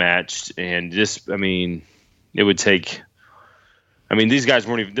be outmatched. And just, I mean, it would take – I mean, these guys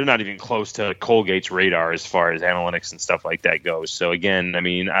they're not even close to Colgate's radar as far as analytics and stuff like that goes. So, again, I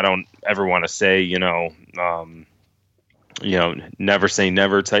mean, I don't ever want to say, never say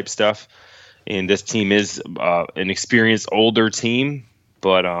never type stuff. And this team is an experienced older team.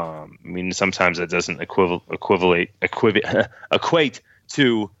 But, I mean, sometimes that doesn't equate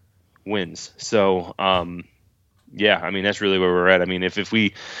to wins. So, yeah, I mean, that's really where we're at. I mean, if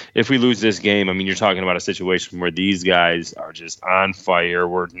we lose this game, I mean, you're talking about a situation where these guys are just on fire.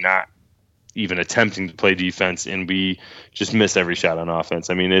 We're not even attempting to play defense, and we just miss every shot on offense.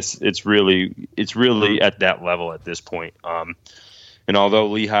 I mean, it's really at that level at this point. And although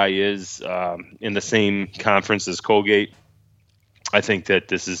Lehigh is in the same conference as Colgate, I think that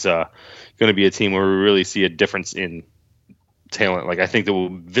this is going to be a team where we really see a difference in talent. Like, I think that we'll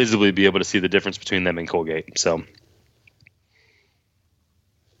visibly be able to see the difference between them and Colgate. So,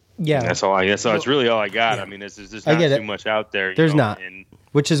 yeah, that's all. It's really all I got. Yeah. I mean, there's just not too much out there. There's not,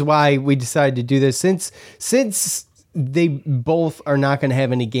 which is why we decided to do this. Since they both are not going to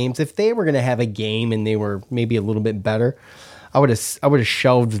have any games. If they were going to have a game and they were maybe a little bit better, I would have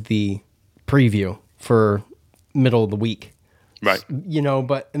shelved the preview for middle of the week. Right.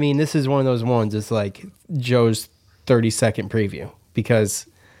 But I mean, this is one of those ones. It's like Joe's 30-second preview because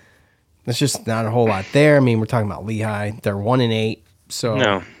there's just not a whole lot there. I mean, we're talking about Lehigh. They're 1-8. So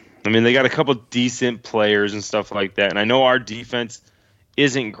no, I mean, they got a couple decent players and stuff like that. And I know our defense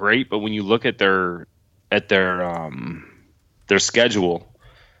isn't great, but when you look at their schedule,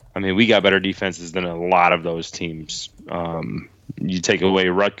 I mean, we got better defenses than a lot of those teams. You take away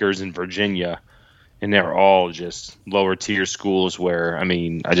Rutgers and Virginia, and they're all just lower tier schools where, I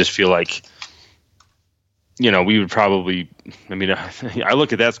mean, I just feel like, we would probably, I mean, I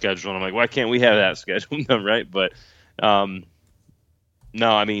look at that schedule and I'm like, why can't we have that schedule? Right. But, no,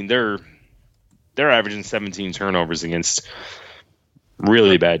 I mean, they're averaging 17 turnovers against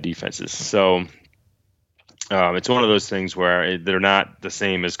really bad defenses. So it's one of those things where they're not the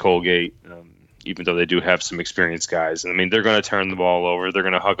same as Colgate, even though they do have some experienced guys. And I mean, they're going to turn the ball over. They're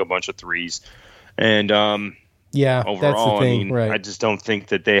going to hug a bunch of threes. And overall, that's the thing, I mean, right. I just don't think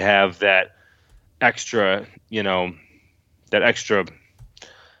that they have that extra,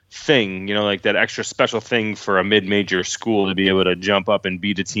 thing, like that extra special thing for a mid-major school to be able to jump up and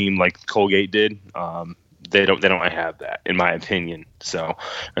beat a team like Colgate did. They don't have that, in my opinion. So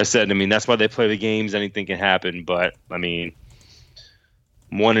I said, I mean, that's why they play the games. Anything can happen. But I mean,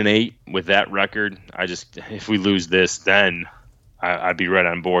 1-8 with that record, if we lose this, then I'd be right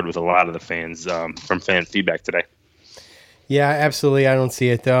on board with a lot of the fans from fan feedback today. Yeah, absolutely. I don't see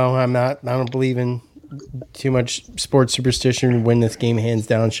it though. I don't believe in too much sports superstition. Win this game hands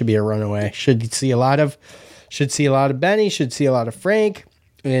down. Should be a runaway. Should see a lot of Benny. Should see a lot of Frank,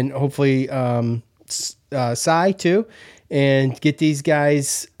 and hopefully Cy too, and get these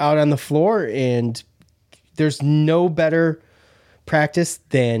guys out on the floor. And there's no better practice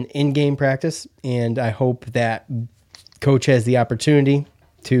than in-game practice, and I hope that coach has the opportunity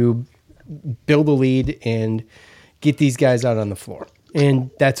to build a lead and get these guys out on the floor.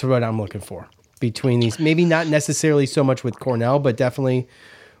 And that's what I'm looking for between these. Maybe not necessarily so much with Cornell, but definitely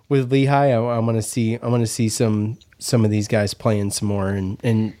with Lehigh. I want to see some of these guys playing some more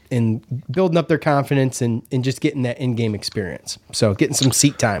and building up their confidence and just getting that in-game experience. So getting some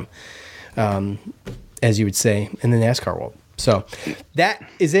seat time, as you would say in the NASCAR world. So that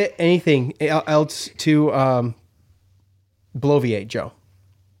is it. Anything else to bloviate, Joe,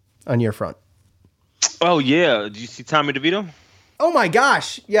 on your front? Oh, yeah. Did you see Tommy DeVito? Oh, my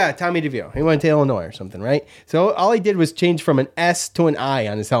gosh. Yeah, Tommy DeVito. He went to Illinois or something, right? So all he did was change from an S to an I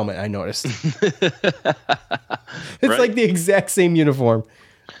on his helmet, I noticed. It's like the exact same uniform.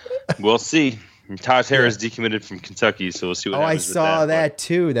 We'll see. Taj Harris decommitted from Kentucky, so we'll see what happens. I saw that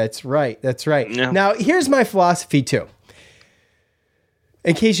too. That's right. Yeah. Now, here's my philosophy too.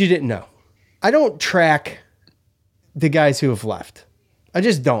 In case you didn't know, I don't track the guys who have left. I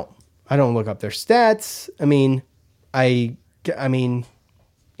just don't. I don't look up their stats. I mean, if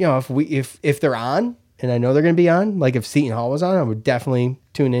they're on, and I know they're going to be on, like if Seton Hall was on, I would definitely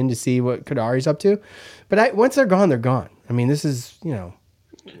tune in to see what Kadari's up to. But once they're gone, they're gone. I mean, this is,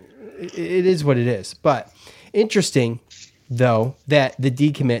 it is what it is. But interesting, though, that the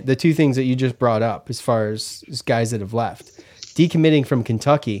decommit, the two things that you just brought up as far as guys that have left, decommitting from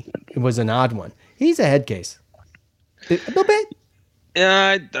Kentucky was an odd one. He's a head case. A little bit.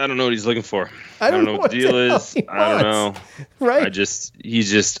 Yeah, I don't know what he's looking for. I don't know what the deal is. I don't know. Right.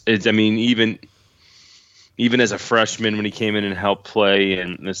 Even as a freshman when he came in and helped play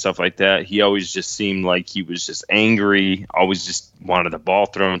and stuff like that, he always just seemed like he was just angry, always just wanted the ball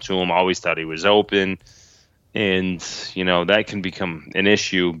thrown to him, always thought he was open. And, that can become an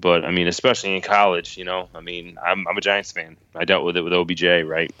issue. But, I mean, especially in college, I'm a Giants fan. I dealt with it with OBJ,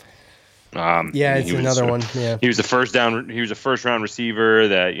 right? It's another one. Yeah, he was a first round receiver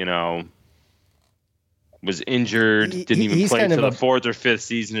that was injured, didn't even play until the fourth or fifth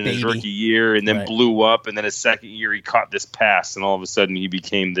season in his rookie year, and then blew up. And then his second year, he caught this pass, and all of a sudden, he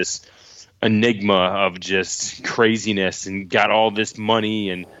became this enigma of just craziness and got all this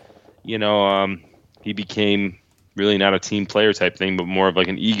money, and he became really not a team player type thing, but more of like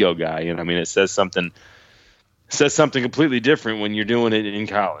an ego guy. And I mean, it says something completely different when you're doing it in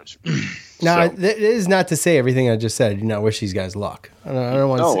college. Now, it is not to say everything I just said. I do not wish these guys luck. I don't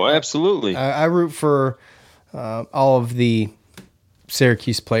want to say. Oh, absolutely. I root for all of the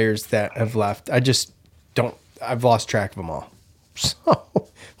Syracuse players that have left. I just don't. I've lost track of them all. So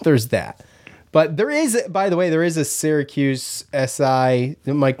there's that. But there is, by the way, a Syracuse SI,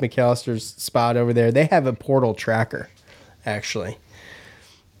 Mike McAllister's spot over there. They have a portal tracker, actually.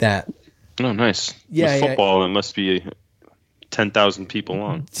 That. Oh, nice. Yeah, with football, it must be 10,000 people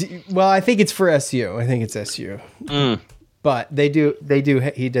long. Well, I think it's for SU. I think it's SU. But they do.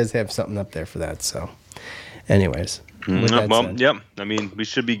 He does have something up there for that. So, anyways. Yep. I mean, we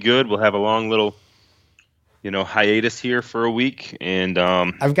should be good. We'll have a long little, hiatus here for a week, and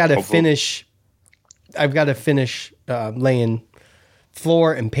I've got to finish. I've got to finish laying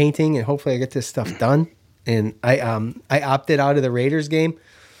floor and painting, and hopefully I get this stuff done. And I opted out of the Raiders game.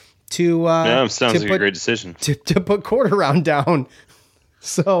 Sounds like a great decision. To put quarter round down.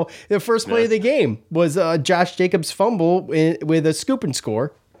 So the first play of the game was Josh Jacobs' fumble with a scoop and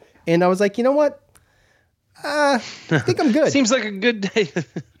score. And I was like, you know what? I think I'm good. Seems like a good day. I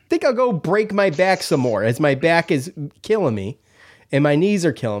think I'll go break my back some more, as my back is killing me and my knees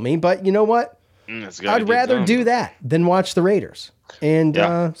are killing me. But you know what? I'd rather do that than watch the Raiders. And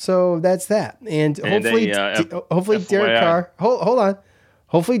so that's that. And hopefully Derek Carr, hold on.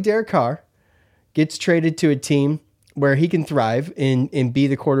 Hopefully Derek Carr gets traded to a team where he can thrive and be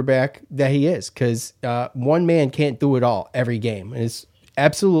the quarterback that he is. Because one man can't do it all every game. And it's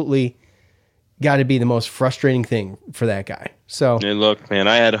absolutely got to be the most frustrating thing for that guy. So hey, look, man,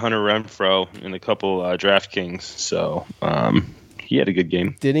 I had Hunter Renfrow in a couple DraftKings. So he had a good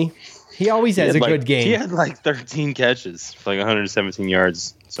game. Did he? He always has a good game. He had like 13 catches for like 117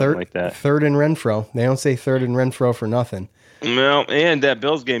 yards, something like that. Third and Renfrow. They don't say third and Renfrow for nothing. Well, and that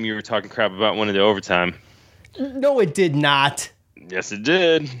Bills game you were talking crap about went into overtime. No, it did not. Yes, it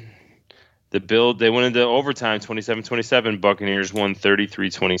did. They went into overtime 27-27. Buccaneers won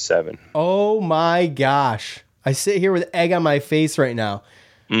 33-27. Oh, my gosh. I sit here with egg on my face right now.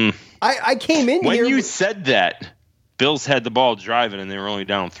 I came in when here. When you said that, Bills had the ball driving and they were only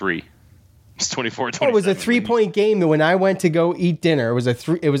down 3. It's 24-27. It was a 3-point game. When I went to go eat dinner, it was a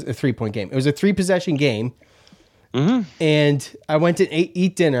 3-point game. It was a 3-possession game. Mm-hmm. And I went to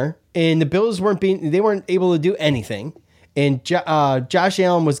eat dinner, and the Bills weren't able to do anything. And Josh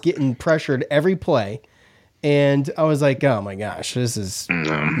Allen was getting pressured every play. And I was like, oh my gosh, this is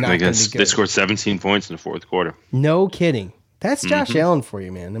not I guess gonna be good. They scored 17 points in the fourth quarter. No kidding. That's Josh Allen for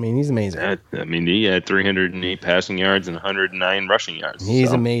you, man. I mean, he's amazing. He had 308 passing yards and 109 rushing yards.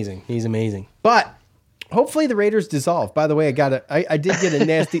 He's amazing. He's amazing. But hopefully the Raiders dissolve. By the way, I did get a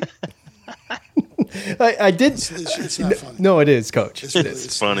nasty... I did. It's not funny. No, it is, Coach.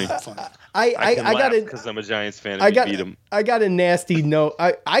 It's funny. I got it because I'm a Giants fan. And we beat them. I got a nasty note.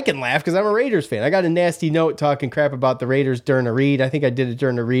 I can laugh because I'm a Raiders fan. I got a nasty note talking crap about the Raiders during a read. I think I did it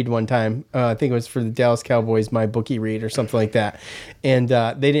during a read one time. I think it was for the Dallas Cowboys, my bookie read or something like that. And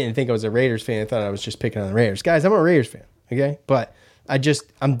they didn't think I was a Raiders fan. I thought I was just picking on the Raiders. Guys, I'm a Raiders fan. Okay, but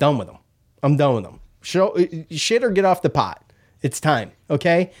I'm done with them. I'm done with them. Shit or get off the pot. It's time,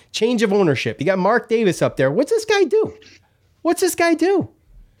 okay? Change of ownership. You got Mark Davis up there. What's this guy do?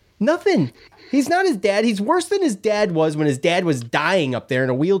 Nothing. He's not his dad. He's worse than his dad was when his dad was dying up there in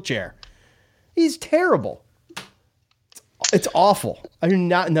a wheelchair. He's terrible. It's awful. I do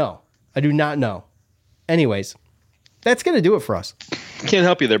not know. Anyways, that's going to do it for us. Can't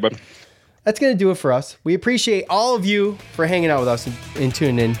help you there, bud. That's going to do it for us. We appreciate all of you for hanging out with us and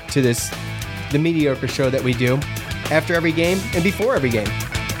tuning in to the mediocre show that we do after every game and before every game.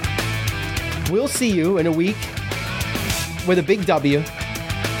 We'll see you in a week with a big W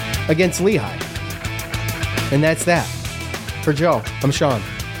against Lehigh. And that's that. For Joe, I'm Sean.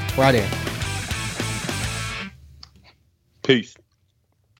 We're out of here. Peace.